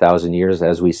 800,000 years,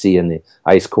 as we see in the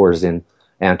ice cores in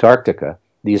Antarctica.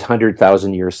 These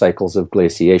 100,000-year cycles of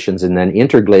glaciations and then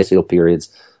interglacial periods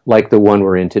like the one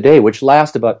we're in today, which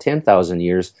last about 10,000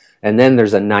 years, and then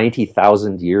there's a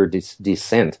 90,000-year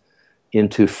descent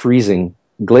into freezing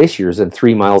glaciers and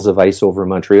 3 miles of ice over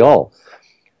Montreal.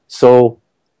 So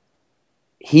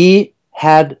he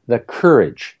had the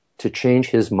courage to change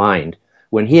his mind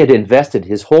when he had invested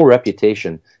his whole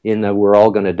reputation in the we're all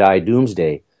going to die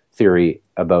doomsday theory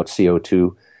about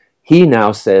CO2. He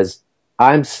now says,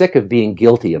 I'm sick of being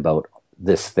guilty about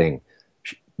this thing.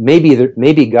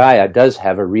 Maybe Gaia does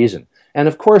have a reason. And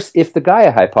of course, if the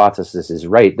Gaia hypothesis is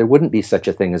right, there wouldn't be such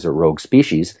a thing as a rogue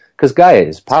species, because Gaia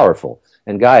is powerful,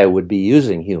 and Gaia would be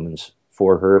using humans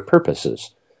for her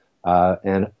purposes.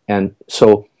 And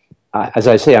so, as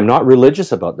I say, I'm not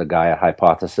religious about the Gaia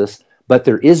hypothesis, but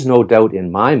there is no doubt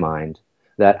in my mind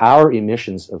that our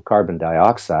emissions of carbon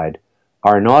dioxide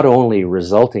are not only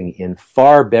resulting in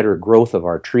far better growth of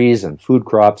our trees and food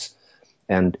crops,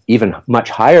 and even much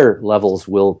higher levels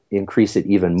will increase it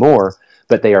even more,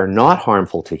 but they are not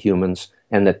harmful to humans,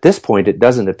 and at this point it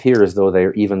doesn't appear as though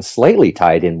they're even slightly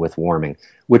tied in with warming,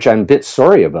 which I'm a bit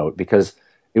sorry about, because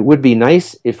it would be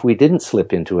nice if we didn't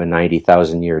slip into a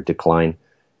 90,000-year decline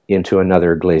into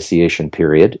another glaciation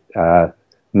period.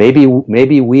 Maybe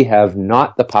we have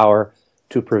not the power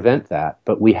to prevent that,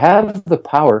 but we have the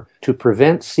power to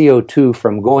prevent CO2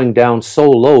 from going down so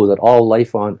low that all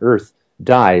life on Earth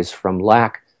dies from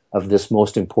lack of this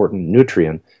most important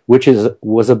nutrient, which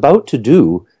was about to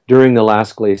do during the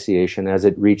last glaciation as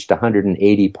it reached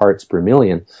 180 parts per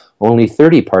million, only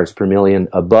 30 parts per million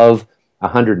above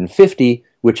 150,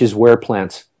 which is where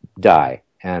plants die.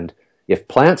 And if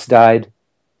plants died,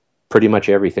 pretty much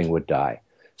everything would die.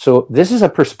 So this is a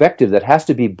perspective that has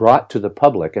to be brought to the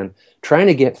public, and trying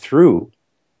to get through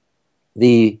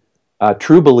the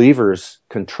true believers'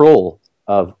 control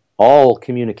of all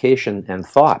communication and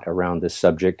thought around this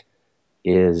subject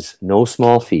is no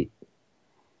small feat.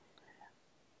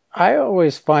 I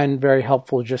always find very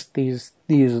helpful just these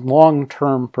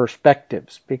long-term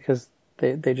perspectives, because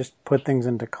they just put things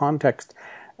into context.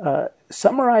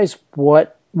 Summarize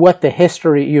what the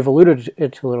history, you've alluded to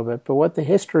it a little bit, but what the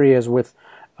history is with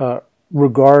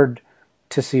regard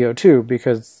to CO2,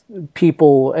 because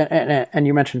people, and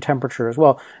you mentioned temperature as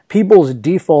well, people's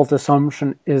default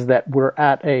assumption is that we're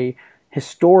at a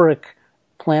historic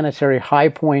planetary high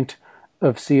point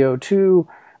of CO2.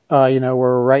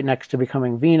 We're right next to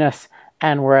becoming Venus,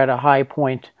 and we're at a high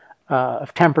point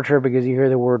of temperature, because you hear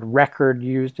the word record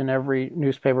used in every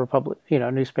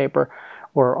newspaper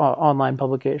or online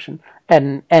publication,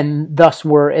 and thus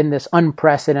we're in this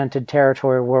unprecedented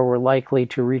territory where we're likely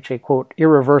to reach a, quote,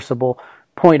 irreversible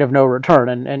point of no return.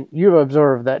 And you've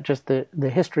observed that just the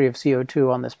history of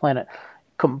CO2 on this planet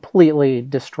completely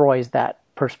destroys that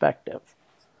perspective.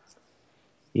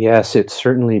 Yes, it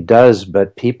certainly does,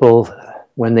 but people,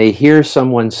 when they hear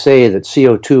someone say that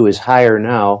CO2 is higher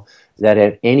now than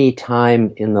at any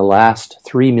time in the last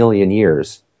 3 million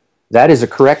years, that is a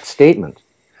correct statement.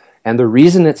 And the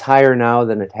reason it's higher now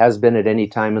than it has been at any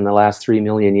time in the last 3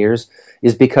 million years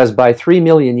is because by 3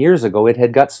 million years ago, it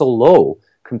had got so low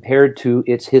compared to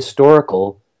its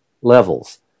historical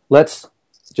levels. Let's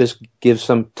just give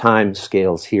some time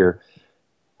scales here.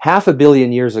 500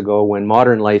 million years ago, when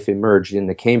modern life emerged in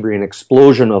the Cambrian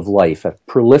explosion of life, a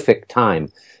prolific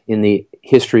time in the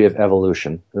history of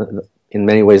evolution, in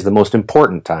many ways the most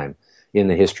important time in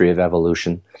the history of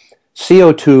evolution,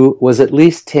 CO2 was at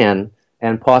least 10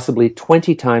 and possibly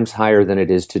 20 times higher than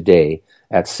it is today,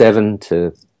 at 7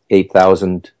 to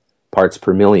 8,000 parts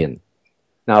per million.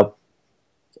 Now,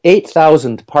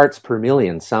 8,000 parts per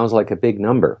million sounds like a big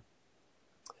number,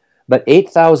 but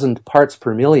 8,000 parts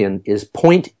per million is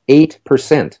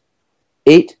 0.8%,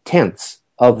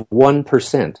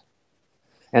 0.8%.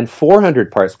 And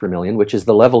 400 parts per million, which is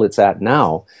the level it's at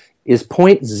now, is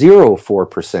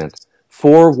 0.04%,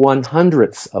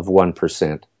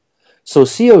 0.04%. So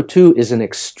CO2 is an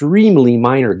extremely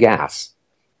minor gas.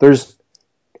 There's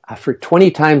for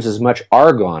 20 times as much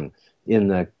argon in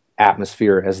the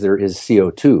atmosphere as there is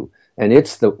CO2, and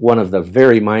it's one of the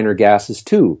very minor gases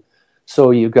too.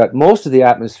 So you've got most of the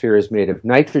atmosphere is made of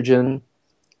nitrogen,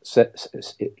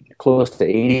 close to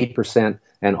 80%,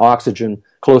 and oxygen,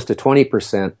 close to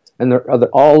 20%, and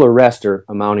all the rest are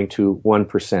amounting to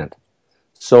 1%.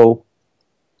 So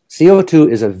CO2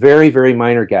 is a very, very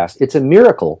minor gas. It's a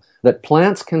miracle that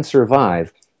plants can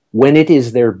survive when it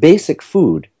is their basic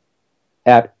food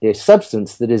at a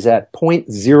substance that is at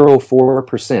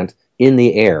 0.04% in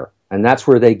the air, and that's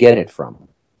where they get it from.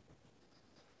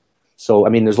 So, I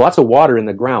mean, there's lots of water in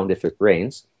the ground if it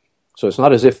rains. So it's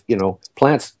not as if,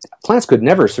 plants could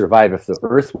never survive if the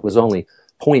earth was only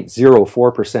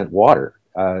 0.04% water.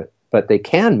 But they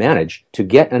can manage to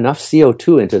get enough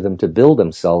CO2 into them to build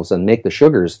themselves and make the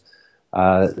sugars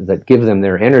that give them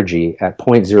their energy at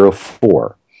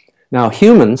 0.04. Now,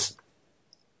 humans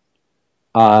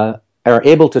are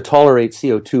able to tolerate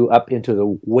CO2 up into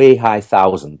the way high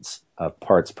thousands of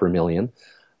parts per million.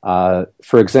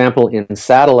 For example, in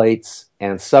satellites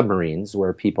and submarines,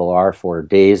 where people are for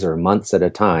days or months at a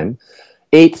time,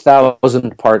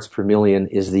 8,000 parts per million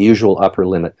is the usual upper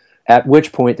limit, at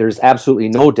which point there's absolutely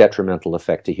no detrimental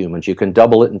effect to humans. You can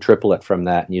double it and triple it from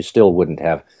that, and you still wouldn't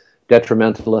have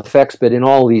detrimental effects. But in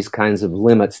all these kinds of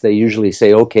limits, they usually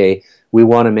say, okay, we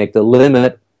want to make the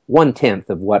limit 1/10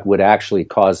 of what would actually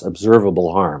cause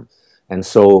observable harm. And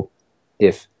so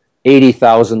if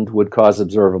 80,000 would cause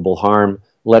observable harm,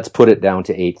 let's put it down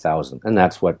to 8,000. And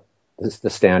that's what the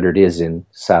standard is in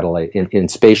in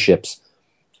spaceships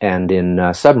and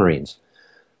in submarines.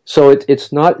 So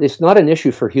it's not an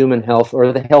issue for human health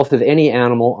or the health of any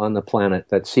animal on the planet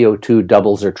that CO2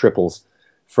 doubles or triples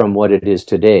from what it is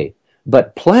today.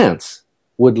 But plants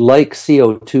would like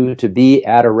CO2 to be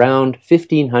at around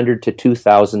 1,500 to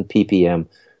 2,000 ppm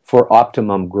for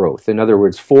optimum growth. In other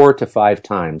words, 4 to 5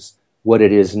 times what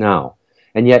it is now.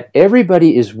 And yet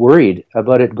everybody is worried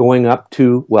about it going up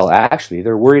to, well, actually,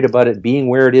 they're worried about it being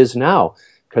where it is now.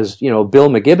 Because, Bill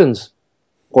McGibbon's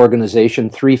organization,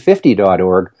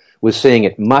 350.org, was saying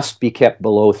it must be kept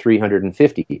below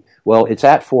 350. Well, it's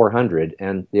at 400,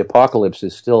 and the apocalypse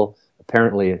is still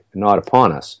apparently not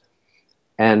upon us.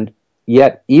 And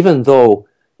yet, even though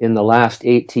in the last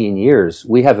 18 years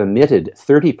we have emitted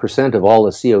 30% of all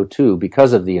the CO2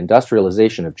 because of the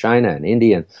industrialization of China and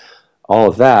India and all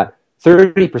of that,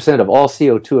 30% of all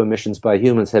CO2 emissions by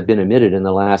humans have been emitted in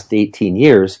the last 18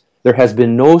 years. There has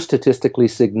been no statistically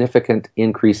significant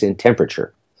increase in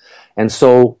temperature. And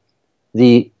so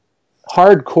the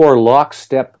hardcore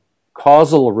lockstep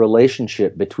causal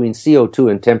relationship between CO2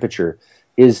 and temperature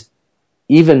is,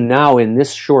 even now in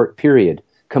this short period,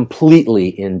 completely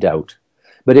in doubt.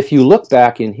 But if you look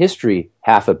back in history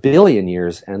 500 million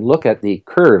years and look at the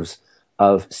curves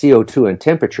of CO2 and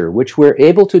temperature, which we're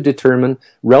able to determine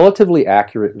relatively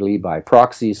accurately by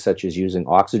proxies such as using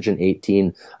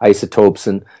oxygen-18 isotopes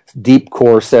and deep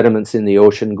core sediments in the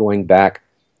ocean going back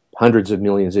hundreds of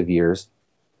millions of years,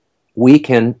 we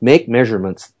can make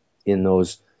measurements in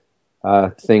those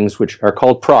things which are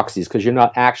called proxies, because you're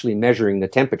not actually measuring the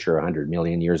temperature 100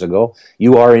 million years ago.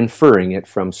 You are inferring it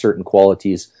from certain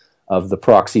qualities of the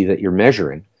proxy that you're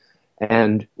measuring.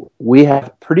 And we have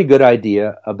a pretty good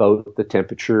idea about the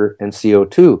temperature and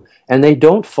CO2, and they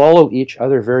don't follow each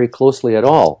other very closely at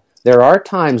all. There are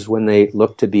times when they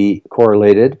look to be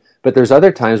correlated, but there's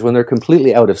other times when they're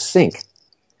completely out of sync.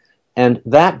 And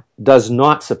that does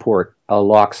not support a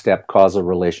lockstep causal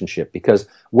relationship, because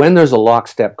when there's a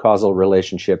lockstep causal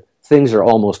relationship, things are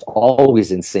almost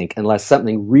always in sync unless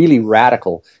something really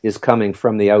radical is coming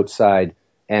from the outside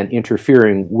and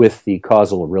interfering with the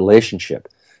causal relationship.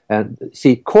 And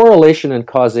see, correlation and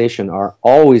causation are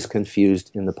always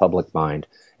confused in the public mind,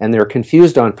 and they're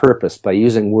confused on purpose by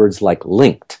using words like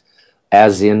linked,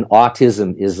 as in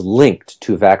autism is linked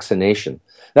to vaccination.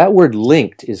 That word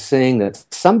linked is saying that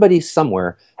somebody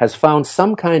somewhere has found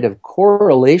some kind of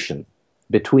correlation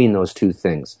between those two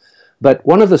things. But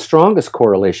one of the strongest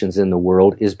correlations in the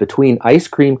world is between ice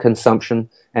cream consumption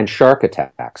and shark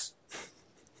attacks.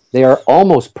 They are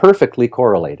almost perfectly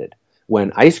correlated.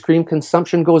 When ice cream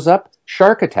consumption goes up,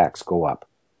 shark attacks go up.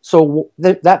 So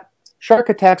that shark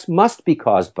attacks must be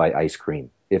caused by ice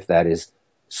cream, if that is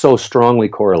so strongly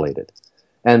correlated.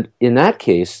 And in that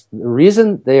case, the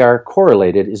reason they are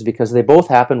correlated is because they both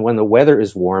happen when the weather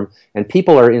is warm and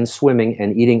people are in swimming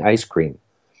and eating ice cream.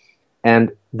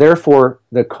 And therefore,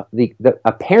 the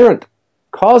apparent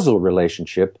causal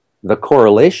relationship, the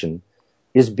correlation,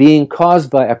 is being caused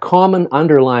by a common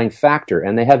underlying factor,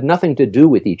 and they have nothing to do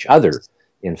with each other,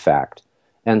 in fact.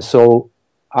 And so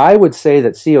I would say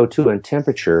that CO2 and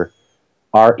temperature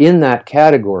are in that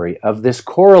category of this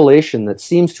correlation that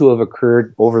seems to have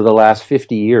occurred over the last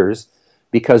 50 years,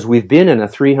 because we've been in a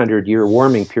 300-year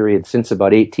warming period since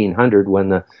about 1800, when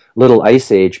the Little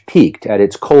Ice Age peaked at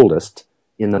its coldest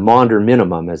in the Maunder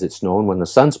Minimum, as it's known, when the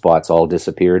sunspots all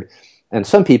disappeared. And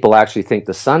some people actually think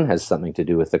the sun has something to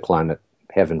do with the climate,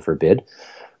 heaven forbid.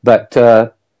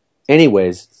 But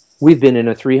anyways, we've been in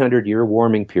a 300-year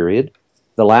warming period.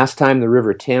 The last time the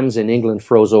River Thames in England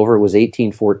froze over was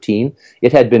 1814.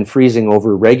 It had been freezing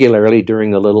over regularly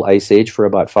during the Little Ice Age for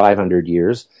about 500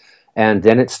 years, and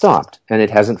then it stopped, and it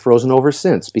hasn't frozen over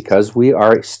since, because we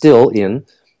are still in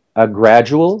a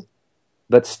gradual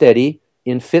but steady,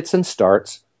 in fits and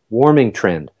starts, warming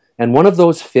trend. And one of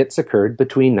those fits occurred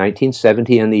between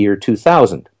 1970 and the year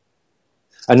 2000.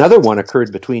 Another one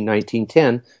occurred between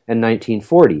 1910 and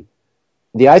 1940.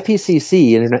 The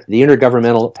IPCC, the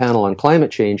Intergovernmental Panel on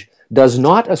Climate Change, does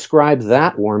not ascribe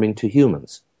that warming to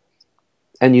humans.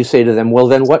 And you say to them, well,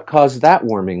 then what caused that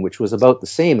warming, which was about the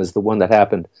same as the one that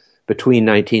happened between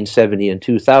 1970 and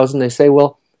 2000? They say,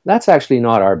 well, that's actually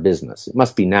not our business. It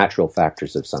must be natural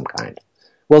factors of some kind.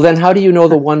 Well, then how do you know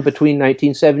the one between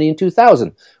 1970 and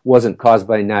 2000 wasn't caused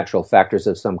by natural factors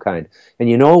of some kind? And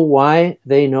you know why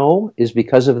they know is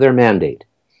because of their mandate.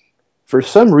 For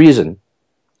some reason,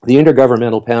 the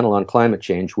Intergovernmental Panel on Climate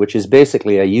Change, which is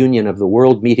basically a union of the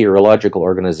World Meteorological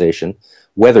Organization,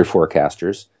 weather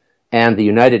forecasters, and the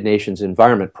United Nations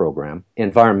Environment Program,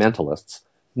 environmentalists,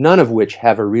 none of which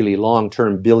have a really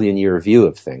long-term billion-year view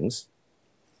of things,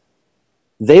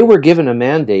 they were given a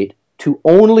mandate to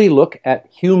only look at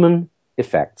human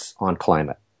effects on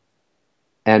climate,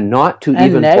 and not to and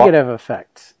even negative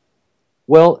effects.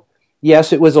 Well,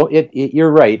 yes, it was.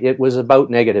 You're right. It was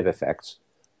about negative effects,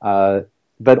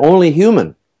 but only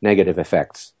human negative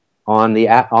effects on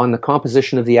the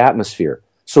composition of the atmosphere.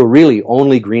 So really,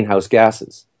 only greenhouse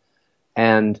gases,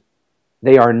 and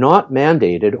they are not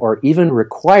mandated or even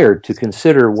required to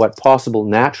consider what possible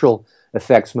natural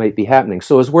effects might be happening.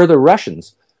 So as were the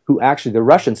Russians, who actually, the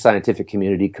Russian scientific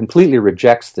community completely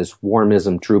rejects this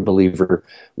warmism, true believer,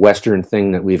 Western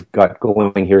thing that we've got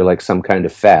going here like some kind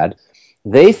of fad.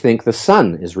 They think the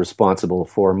sun is responsible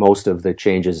for most of the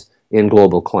changes in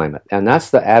global climate. And that's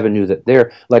the avenue that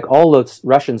they're, like all those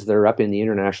Russians that are up in the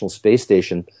International Space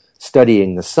Station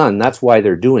studying the sun, that's why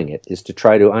they're doing it, is to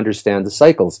try to understand the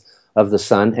cycles of the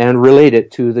sun and relate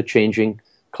it to the changing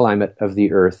climate of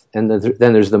the Earth. And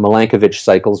then there's the Milankovitch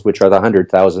cycles, which are the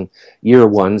 100,000-year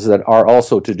ones that are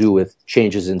also to do with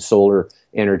changes in solar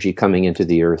energy coming into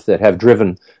the Earth that have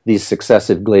driven these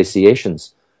successive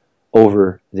glaciations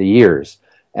over the years.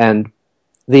 And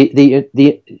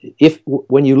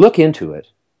when you look into it,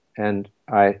 and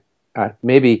I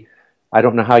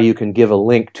don't know how you can give a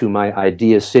link to my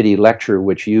Idea City lecture,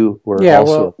 which you were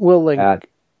also we'll link. at.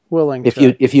 We'll link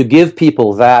if you give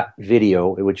people that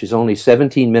video, which is only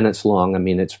 17 minutes long, I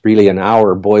mean, it's really an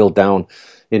hour boiled down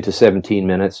into 17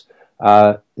 minutes,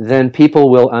 then people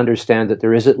will understand that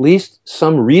there is at least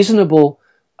some reasonable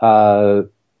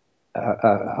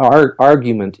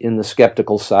argument in the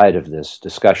skeptical side of this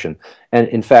discussion. And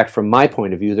in fact, from my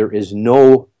point of view, there is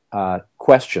no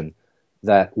question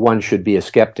that one should be a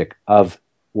skeptic of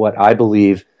what I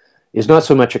believe is not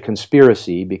so much a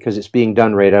conspiracy, because it's being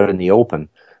done right out in the open,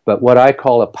 but what I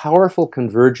call a powerful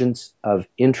convergence of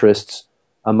interests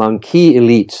among key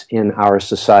elites in our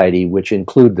society, which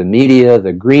include the media,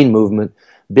 the green movement,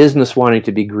 business wanting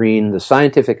to be green, the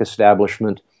scientific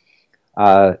establishment,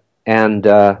 and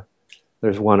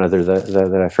there's one other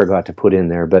that I forgot to put in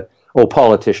there, but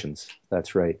politicians.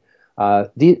 That's right.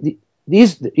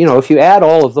 These, if you add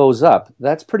all of those up,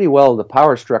 that's pretty well the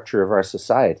power structure of our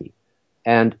society,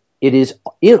 and it is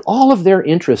in all of their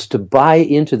interest to buy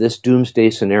into this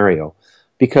doomsday scenario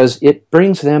because it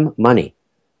brings them money.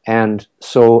 And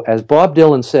so, as Bob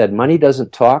Dylan said, money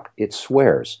doesn't talk, it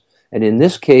swears. And in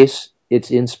this case, it's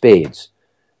in spades,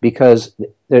 because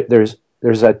there's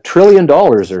 $1 trillion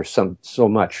or so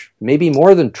much, maybe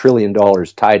more than $1 trillion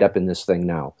tied up in this thing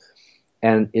now.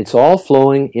 And it's all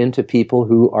flowing into people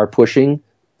who are pushing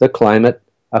the climate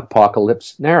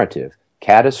apocalypse narrative.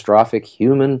 Catastrophic,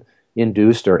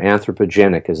 human-induced, or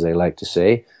anthropogenic, as they like to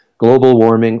say, global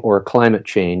warming or climate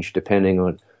change, depending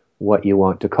on what you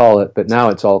want to call it. But now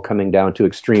it's all coming down to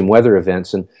extreme weather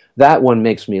events. And that one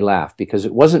makes me laugh, because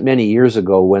it wasn't many years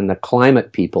ago when the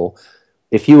climate people,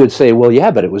 if you would say, well,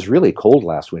 yeah, but it was really cold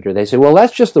last winter, they say, well,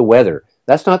 that's just the weather.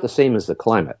 That's not the same as the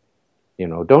climate. You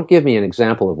know, don't give me an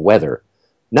example of weather.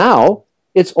 Now,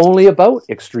 it's only about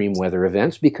extreme weather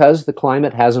events because the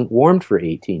climate hasn't warmed for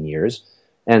 18 years.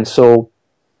 And so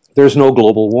there's no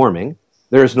global warming.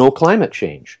 There's no climate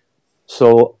change.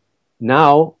 So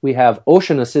now we have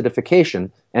ocean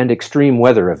acidification, and extreme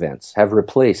weather events have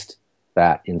replaced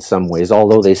that in some ways,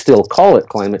 although they still call it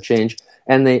climate change.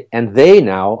 And they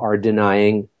now are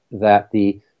denying that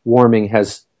the warming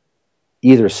has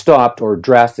either stopped or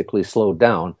drastically slowed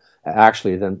down.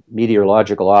 Actually, the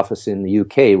Meteorological Office in the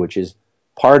UK, which is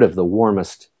part of the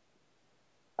warmest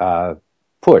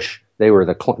push, they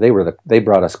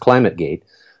brought us ClimateGate.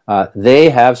 They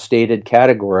have stated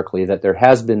categorically that there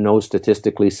has been no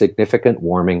statistically significant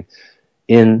warming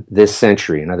in this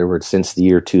century. In other words, since the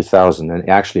year 2000, and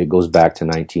actually it goes back to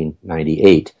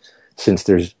 1998,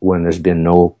 when there's been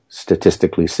no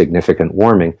statistically significant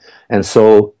warming. And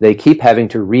so they keep having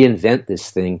to reinvent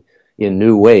this thing in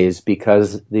new ways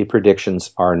because the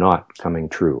predictions are not coming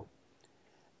true.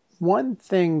 One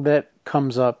thing that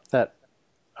comes up that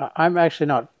I'm actually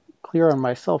not clear on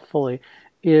myself fully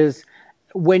is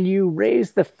when you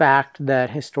raise the fact that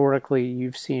historically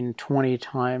you've seen 20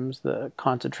 times the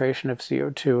concentration of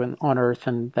CO2 on Earth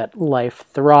and that life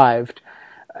thrived,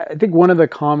 I think one of the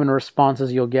common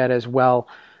responses you'll get is, well,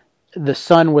 the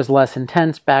sun was less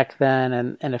intense back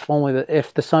then, and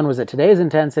if the sun was at today's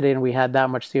intensity and we had that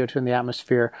much CO2 in the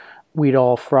atmosphere, we'd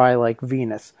all fry like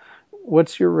Venus.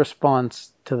 What's your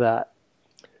response to that?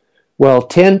 Well,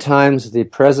 10 times the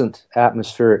present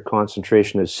atmospheric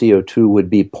concentration of CO2 would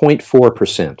be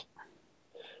 0.4%.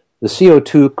 The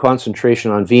CO2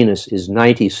 concentration on Venus is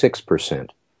 96%.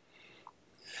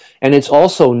 And it's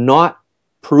also not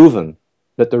proven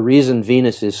that the reason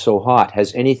Venus is so hot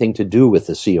has anything to do with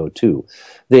the CO2.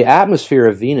 The atmosphere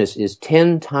of Venus is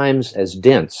 10 times as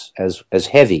dense, as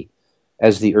heavy,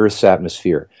 as the Earth's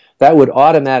atmosphere. That would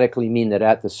automatically mean that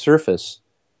at the surface,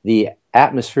 the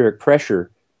atmospheric pressure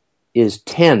is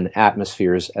 10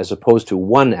 atmospheres as opposed to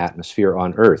 1 atmosphere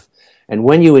on Earth. And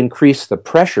when you increase the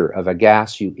pressure of a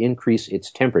gas, you increase its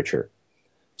temperature.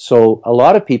 So a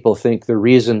lot of people think the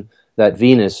reason that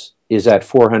Venus is at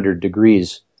 400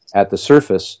 degrees at the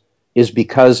surface is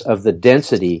because of the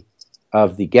density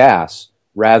of the gas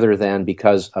rather than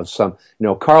because of some,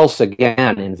 Carl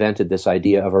Sagan invented this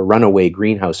idea of a runaway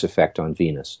greenhouse effect on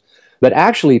Venus. But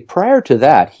actually, prior to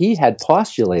that, he had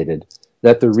postulated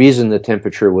that the reason the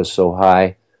temperature was so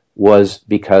high was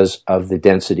because of the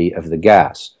density of the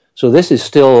gas. So this is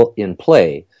still in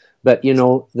play. But,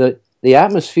 the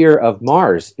atmosphere of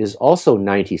Mars is also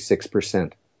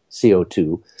 96%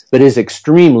 CO2, but is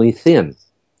extremely thin.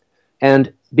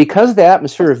 And because the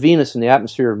atmosphere of Venus and the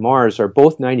atmosphere of Mars are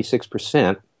both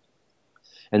 96%,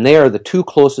 and they are the two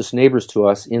closest neighbors to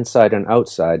us inside and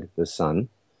outside the sun,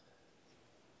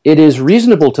 it is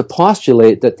reasonable to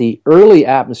postulate that the early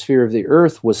atmosphere of the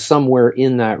Earth was somewhere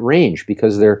in that range,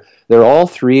 because they're all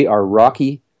three are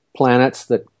rocky planets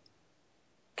that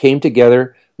came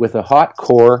together with a hot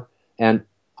core, and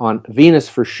on Venus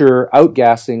for sure,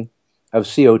 outgassing of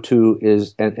CO2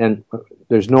 is, and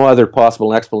there's no other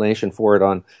possible explanation for it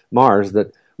on Mars,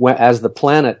 that when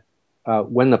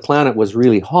the planet was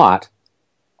really hot,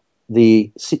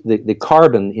 the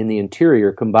carbon in the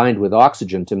interior combined with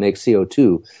oxygen to make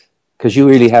CO2, because you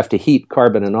really have to heat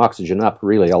carbon and oxygen up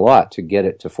really a lot to get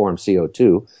it to form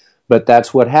CO2, but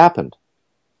that's what happened.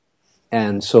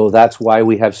 And so that's why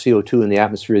we have CO2 in the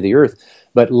atmosphere of the Earth.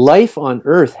 But life on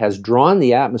Earth has drawn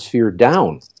the atmosphere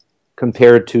down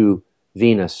compared to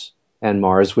Venus and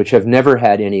Mars, which have never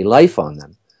had any life on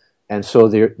them. And so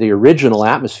the original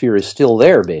atmosphere is still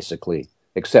there, basically,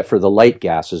 except for the light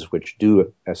gases, which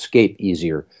do escape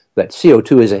easier. But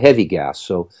CO2 is a heavy gas,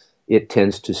 so it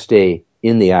tends to stay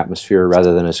in the atmosphere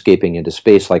rather than escaping into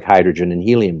space like hydrogen and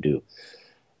helium do.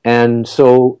 And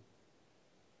so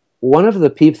one of the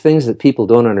things that people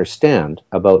don't understand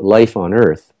about life on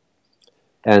Earth,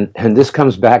 and this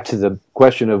comes back to the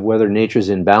question of whether nature's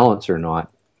in balance or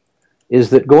not, is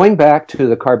that going back to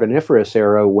the Carboniferous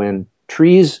era when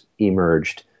trees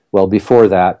emerged, well, before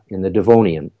that, in the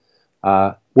Devonian,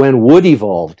 when wood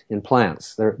evolved in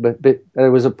plants. But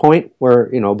there was a point where,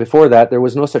 before that, there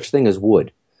was no such thing as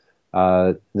wood.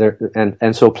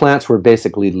 And so plants were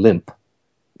basically limp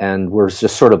and were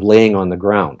just sort of laying on the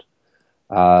ground,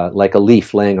 like a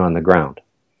leaf laying on the ground.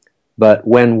 But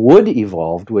when wood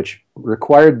evolved, which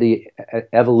required the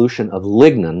evolution of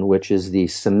lignin, which is the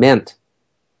cement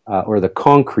or the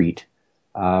concrete,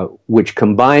 which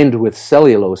combined with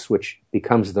cellulose, which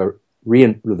becomes the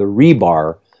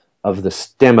rebar of the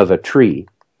stem of a tree,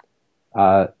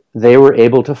 they were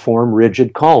able to form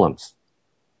rigid columns.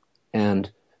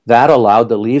 And that allowed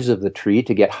the leaves of the tree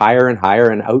to get higher and higher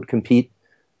and outcompete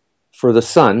for the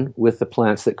sun with the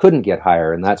plants that couldn't get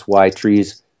higher. And that's why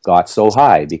trees got so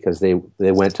high, because they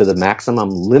went to the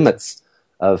maximum limits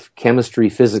of chemistry,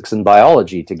 physics, and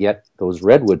biology to get those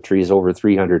redwood trees over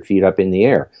 300 feet up in the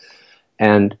air.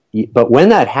 But when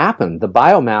that happened, the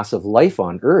biomass of life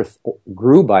on Earth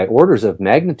grew by orders of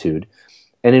magnitude.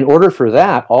 And in order for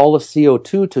that, all the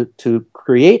CO2 to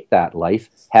create that life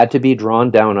had to be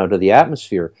drawn down out of the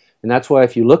atmosphere. And that's why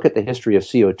if you look at the history of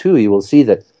CO2, you will see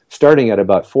that starting at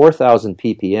about 4,000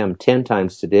 ppm, 10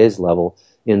 times today's level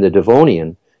in the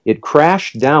Devonian, it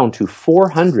crashed down to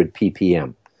 400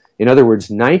 ppm. In other words,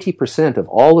 90% of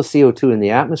all the CO2 in the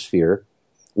atmosphere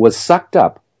was sucked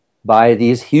up by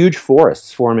these huge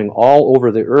forests forming all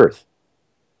over the Earth.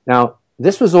 Now,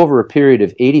 this was over a period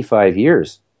of 85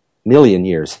 million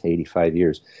years.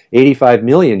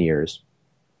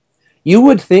 You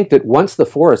would think that once the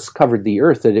forests covered the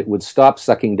Earth that it would stop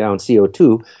sucking down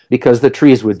CO2 because the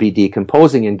trees would be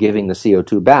decomposing and giving the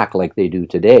CO2 back like they do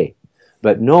today.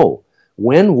 But no,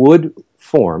 when wood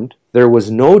formed, there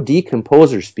was no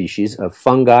decomposer species of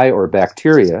fungi or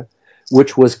bacteria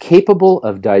which was capable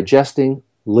of digesting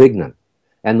lignin.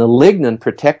 And the lignin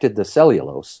protected the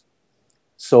cellulose.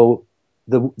 So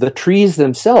the trees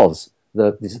themselves,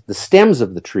 the stems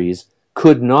of the trees,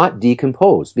 could not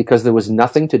decompose because there was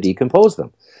nothing to decompose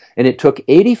them. And it took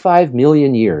 85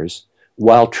 million years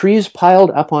while trees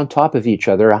piled up on top of each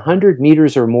other 100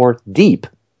 meters or more deep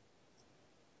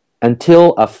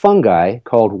until a fungi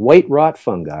called white rot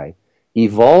fungi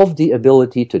evolved the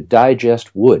ability to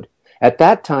digest wood. At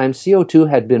that time, CO2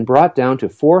 had been brought down to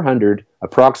 400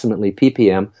 approximately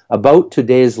ppm, about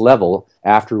today's level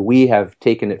after we have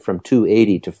taken it from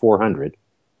 280 to 400.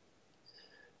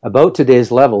 About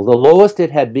today's level, the lowest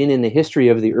it had been in the history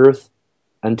of the Earth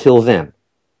until then,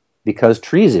 because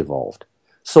trees evolved.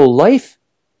 So life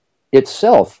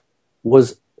itself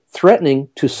was threatening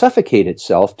to suffocate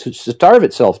itself, to starve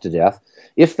itself to death,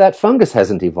 if that fungus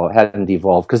hadn't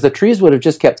evolved, because the trees would have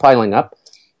just kept piling up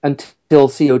until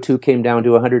CO2 came down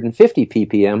to 150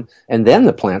 ppm, and then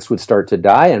the plants would start to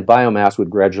die and biomass would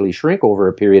gradually shrink over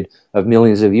a period of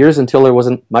millions of years until there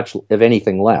wasn't much of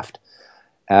anything left.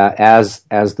 As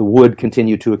the wood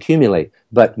continued to accumulate.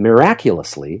 But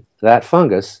miraculously, that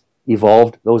fungus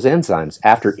evolved those enzymes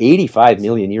after 85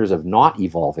 million years of not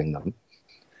evolving them.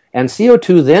 And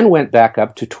CO2 then went back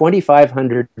up to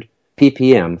 2,500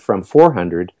 ppm from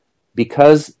 400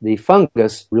 because the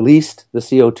fungus released the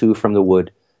CO2 from the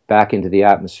wood back into the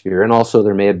atmosphere. And also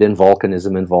there may have been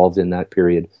volcanism involved in that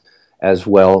period as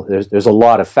well. There's a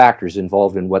lot of factors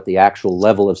involved in what the actual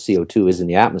level of CO2 is in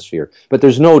the atmosphere. But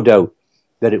there's no doubt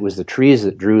that it was the trees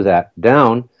that drew that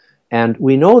down. And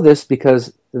we know this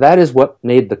because that is what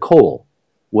made the coal,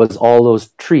 was all those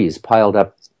trees piled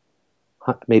up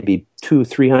maybe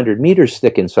 200-300 meters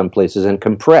thick in some places and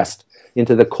compressed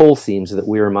into the coal seams that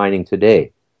we are mining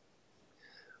today.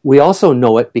 We also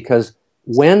know it because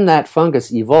when that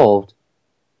fungus evolved,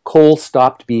 coal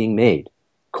stopped being made.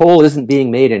 Coal isn't being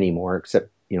made anymore,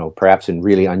 except, perhaps in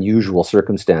really unusual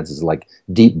circumstances, like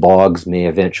deep bogs may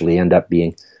eventually end up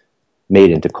being made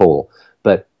into coal,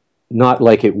 but not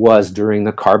like it was during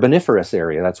the Carboniferous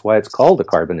area. That's why it's called the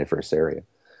Carboniferous area.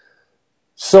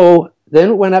 So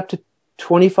then it went up to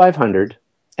 2,500,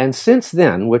 and since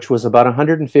then, which was about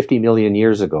 150 million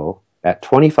years ago, at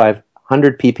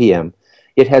 2,500 ppm,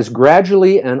 it has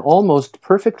gradually and almost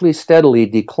perfectly steadily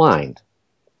declined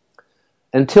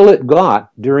until it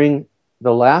got, during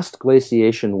the last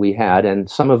glaciation we had, and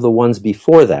some of the ones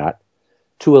before that,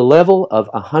 to a level of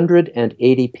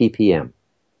 180 ppm.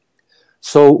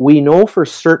 So we know for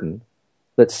certain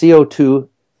that CO2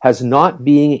 has not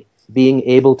being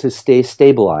able to stay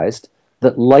stabilized,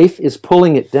 that life is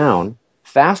pulling it down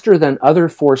faster than other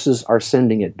forces are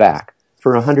sending it back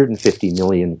for 150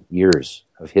 million years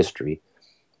of history.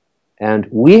 And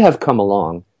we have come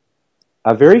along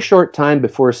a very short time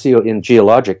before in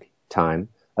geologic time,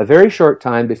 a very short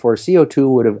time before CO2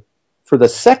 would have, for the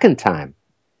second time,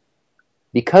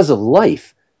 because of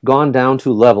life, gone down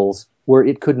to levels where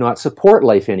it could not support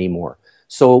life anymore.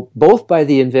 So both by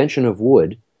the invention of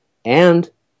wood and,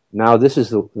 now this is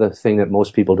the thing that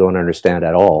most people don't understand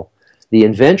at all, the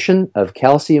invention of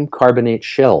calcium carbonate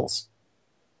shells.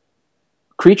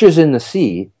 Creatures in the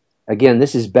sea, again,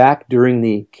 this is back during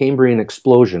the Cambrian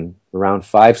explosion around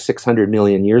 500-600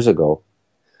 million years ago,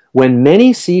 when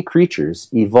many sea creatures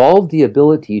evolved the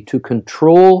ability to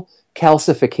control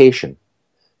calcification.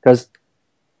 Because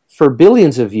for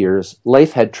billions of years,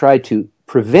 life had tried to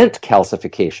prevent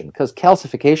calcification, because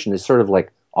calcification is sort of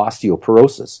like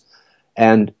osteoporosis.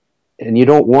 And you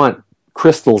don't want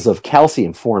crystals of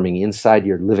calcium forming inside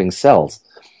your living cells.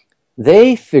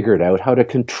 They figured out how to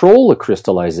control the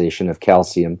crystallization of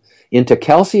calcium into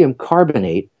calcium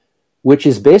carbonate, which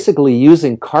is basically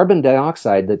using carbon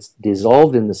dioxide that's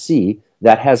dissolved in the sea,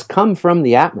 that has come from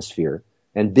the atmosphere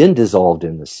and been dissolved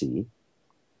in the sea,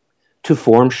 to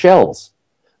form shells.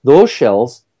 Those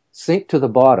shells sink to the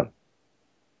bottom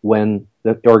when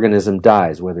the organism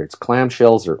dies, whether it's clam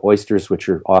shells or oysters, which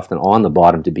are often on the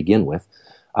bottom to begin with.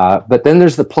 But then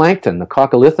there's the plankton, the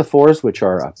coccolithophores, which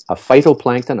are a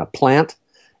phytoplankton, a plant,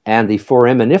 and the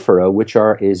foraminifera, which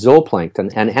are a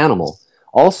zooplankton, an animal,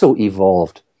 also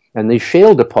evolved. And the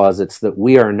shale deposits that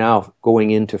we are now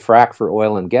going in to frack for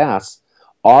oil and gas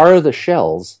are the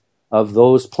shells of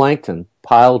those plankton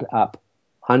piled up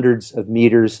hundreds of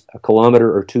meters, a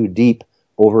kilometer or two deep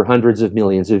over hundreds of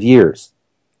millions of years.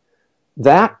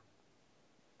 That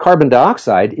carbon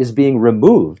dioxide is being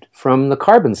removed from the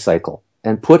carbon cycle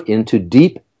and put into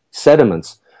deep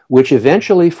sediments, which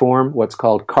eventually form what's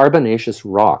called carbonaceous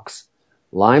rocks.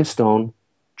 Limestone,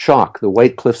 chalk, the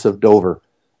White Cliffs of Dover,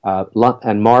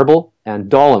 and marble and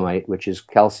dolomite, which is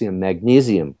calcium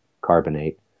magnesium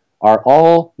carbonate, are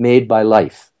all made by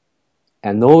life.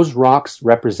 And those rocks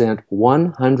represent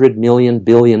 100 million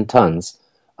billion tons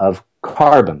of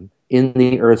carbon in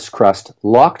the Earth's crust,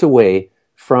 locked away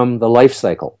from the life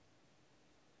cycle.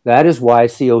 That is why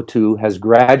CO2 has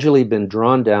gradually been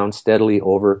drawn down steadily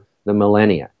over the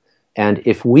millennia. And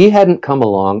if we hadn't come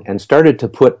along and started to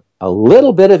put a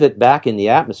little bit of it back in the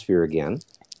atmosphere again,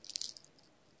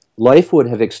 life would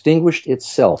have extinguished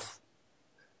itself.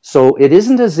 So it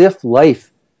isn't as if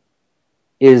life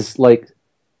is like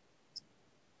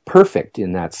perfect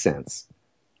in that sense.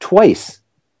 Twice,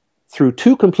 through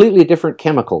two completely different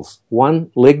chemicals, one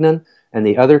lignin and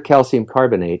the other calcium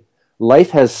carbonate,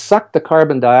 life has sucked the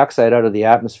carbon dioxide out of the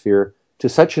atmosphere to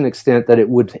such an extent that it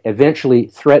would eventually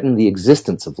threaten the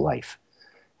existence of life.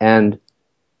 And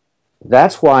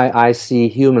that's why I see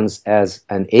humans as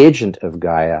an agent of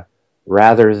Gaia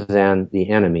rather than the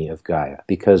enemy of Gaia,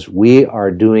 because we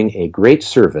are doing a great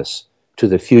service to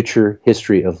the future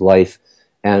history of life,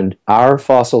 and our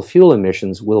fossil fuel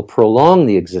emissions will prolong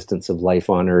the existence of life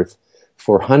on Earth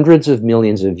for hundreds of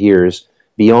millions of years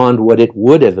beyond what it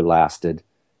would have lasted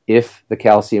if the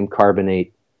calcium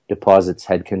carbonate deposits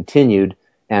had continued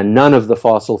and none of the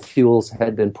fossil fuels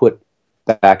had been put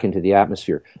back into the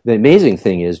atmosphere. The amazing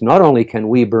thing is, not only can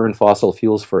we burn fossil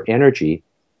fuels for energy,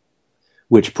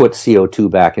 which puts CO2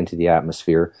 back into the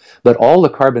atmosphere, but all the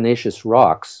carbonaceous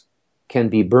rocks can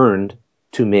be burned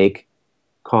to make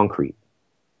concrete.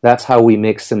 That's how we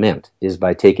make cement, is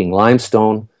by taking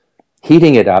limestone,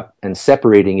 heating it up, and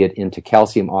separating it into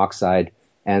calcium oxide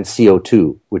and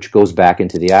CO2, which goes back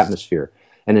into the atmosphere.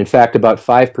 And in fact, about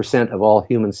 5% of all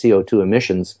human CO2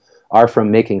 emissions are from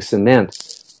making cement.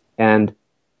 And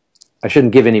I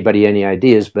shouldn't give anybody any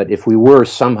ideas, but if we were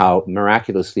somehow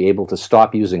miraculously able to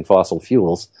stop using fossil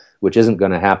fuels, which isn't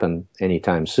going to happen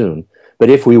anytime soon,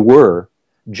 but if we were,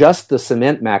 just the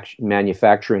cement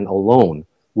manufacturing alone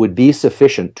would be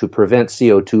sufficient to prevent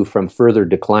CO2 from further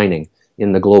declining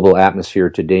in the global atmosphere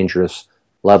to dangerous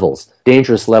levels.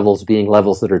 Dangerous levels being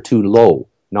levels that are too low,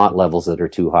 not levels that are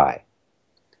too high.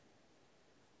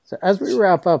 So as we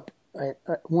wrap up,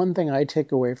 one thing I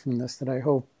take away from this that I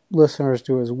hope listeners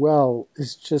do as well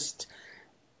is just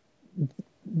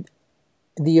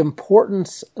the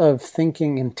importance of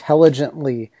thinking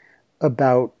intelligently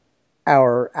about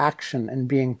our action and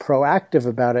being proactive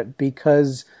about it,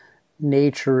 because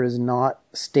nature is not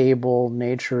stable.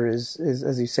 Nature is,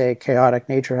 as you say, chaotic.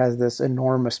 Nature has this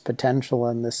enormous potential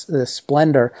and this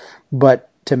splendor, but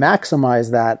to maximize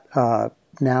that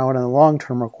now and in the long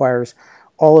term requires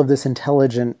all of this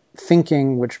intelligent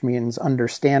thinking, which means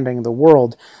understanding the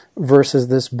world, versus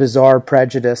this bizarre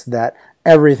prejudice that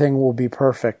everything will be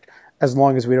perfect as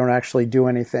long as we don't actually do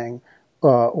anything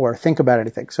or think about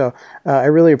anything. So I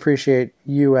really appreciate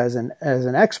you as an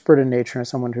expert in nature and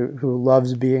someone who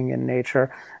loves being in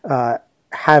nature,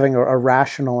 having a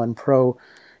rational and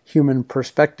pro-human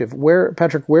perspective.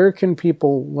 Patrick, where can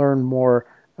people learn more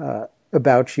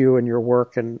about you and your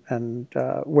work, and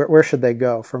where should they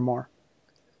go for more?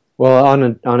 Well,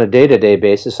 on a day-to-day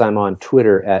basis, I'm on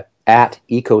Twitter at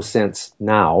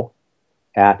EcoSenseNow,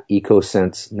 at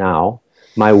EcoSenseNow.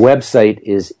 My website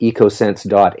is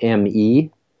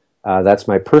ecosense.me. That's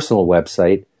my personal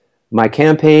website. My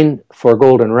campaign for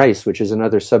golden rice, which is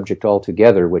another subject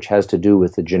altogether, which has to do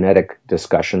with the genetic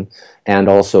discussion and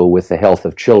also with the health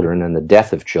of children and the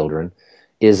death of children,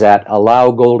 is at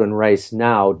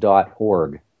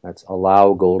allowgoldenricenow.org. That's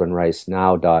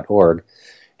allowgoldenricenow.org.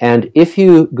 And if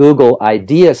you Google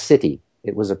Idea City,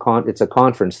 it's a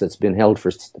conference that's been held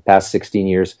for the past 16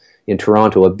 years in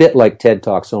Toronto, a bit like TED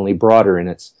Talks, only broader in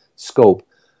its scope.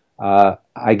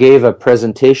 I gave a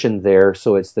presentation there,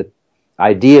 so it's the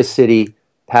Idea City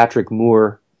Patrick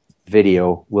Moore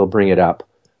video. We'll bring it up.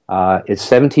 It's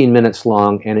 17 minutes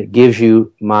long, and it gives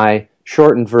you my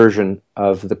shortened version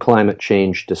of the climate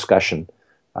change discussion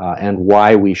and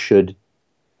why we should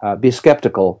be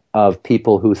skeptical of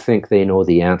people who think they know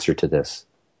the answer to this.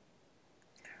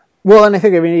 Well, and I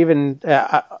think,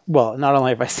 not only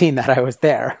have I seen that, I was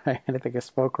there. I think I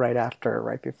spoke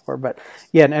right before. But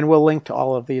yeah, and we'll link to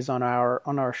all of these on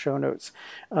our show notes.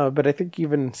 But I think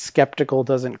even skeptical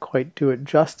doesn't quite do it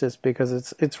justice,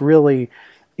 because it's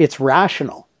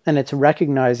rational, and it's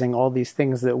recognizing all these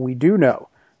things that we do know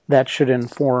that should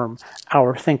inform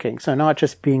our thinking. So not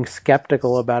just being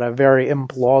skeptical about a very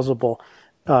implausible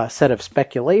set of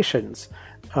speculations,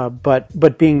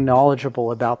 but being knowledgeable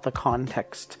about the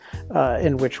context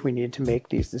in which we need to make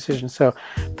these decisions. So,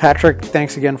 Patrick,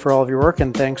 thanks again for all of your work,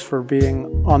 and thanks for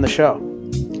being on the show.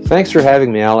 Thanks for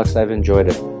having me, Alex. I've enjoyed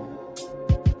it.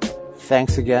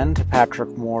 Thanks again to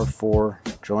Patrick Moore for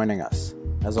joining us.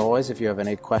 As always, if you have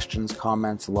any questions,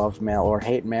 comments, love mail, or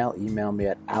hate mail, email me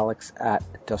at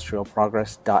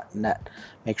alex@industrialprogress.net.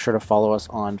 Make sure to follow us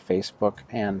on Facebook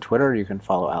and Twitter. You can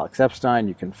follow Alex Epstein.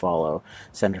 You can follow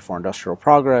Center for Industrial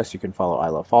Progress. You can follow I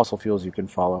Love Fossil Fuels. You can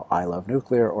follow I Love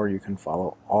Nuclear, or you can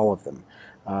follow all of them.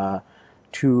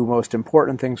 Two most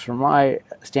important things from my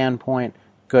standpoint: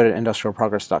 go to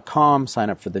industrialprogress.com,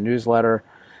 sign up for the newsletter,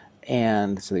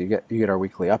 and so you get our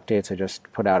weekly updates. I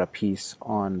just put out a piece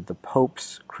on the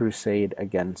Pope's crusade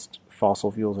against fossil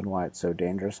fuels and why it's so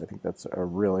dangerous. I think that's a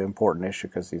really important issue,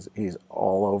 because he's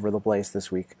all over the place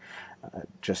this week,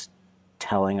 just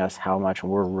telling us how much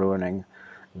we're ruining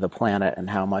the planet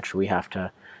and how much we have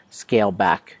to scale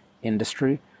back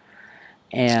industry.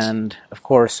 And of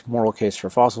course, Moral Case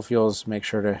for Fossil Fuels. Make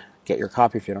sure to get your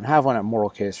copy if you don't have one at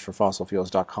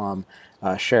moralcaseforfossilfuels.com.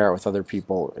 Share it with other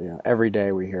people. Every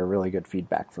day we hear really good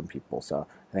feedback from people, so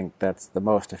I think that's the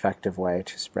most effective way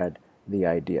to spread the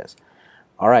ideas.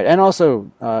 All right, and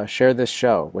also share this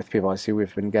show with people. I see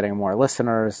we've been getting more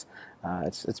listeners.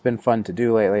 It's been fun to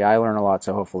do lately. I learn a lot,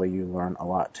 so hopefully you learn a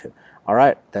lot too. All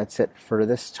right, that's it for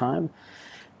this time.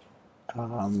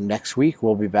 Next week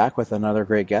we'll be back with another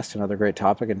great guest, another great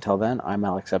topic. Until then, I'm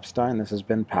Alex Epstein. This has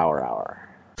been Power Hour.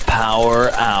 Power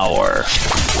Hour.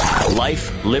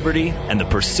 Life, liberty, and the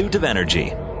pursuit of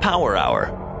energy. Power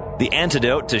Hour. The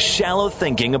antidote to shallow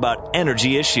thinking about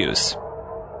energy issues.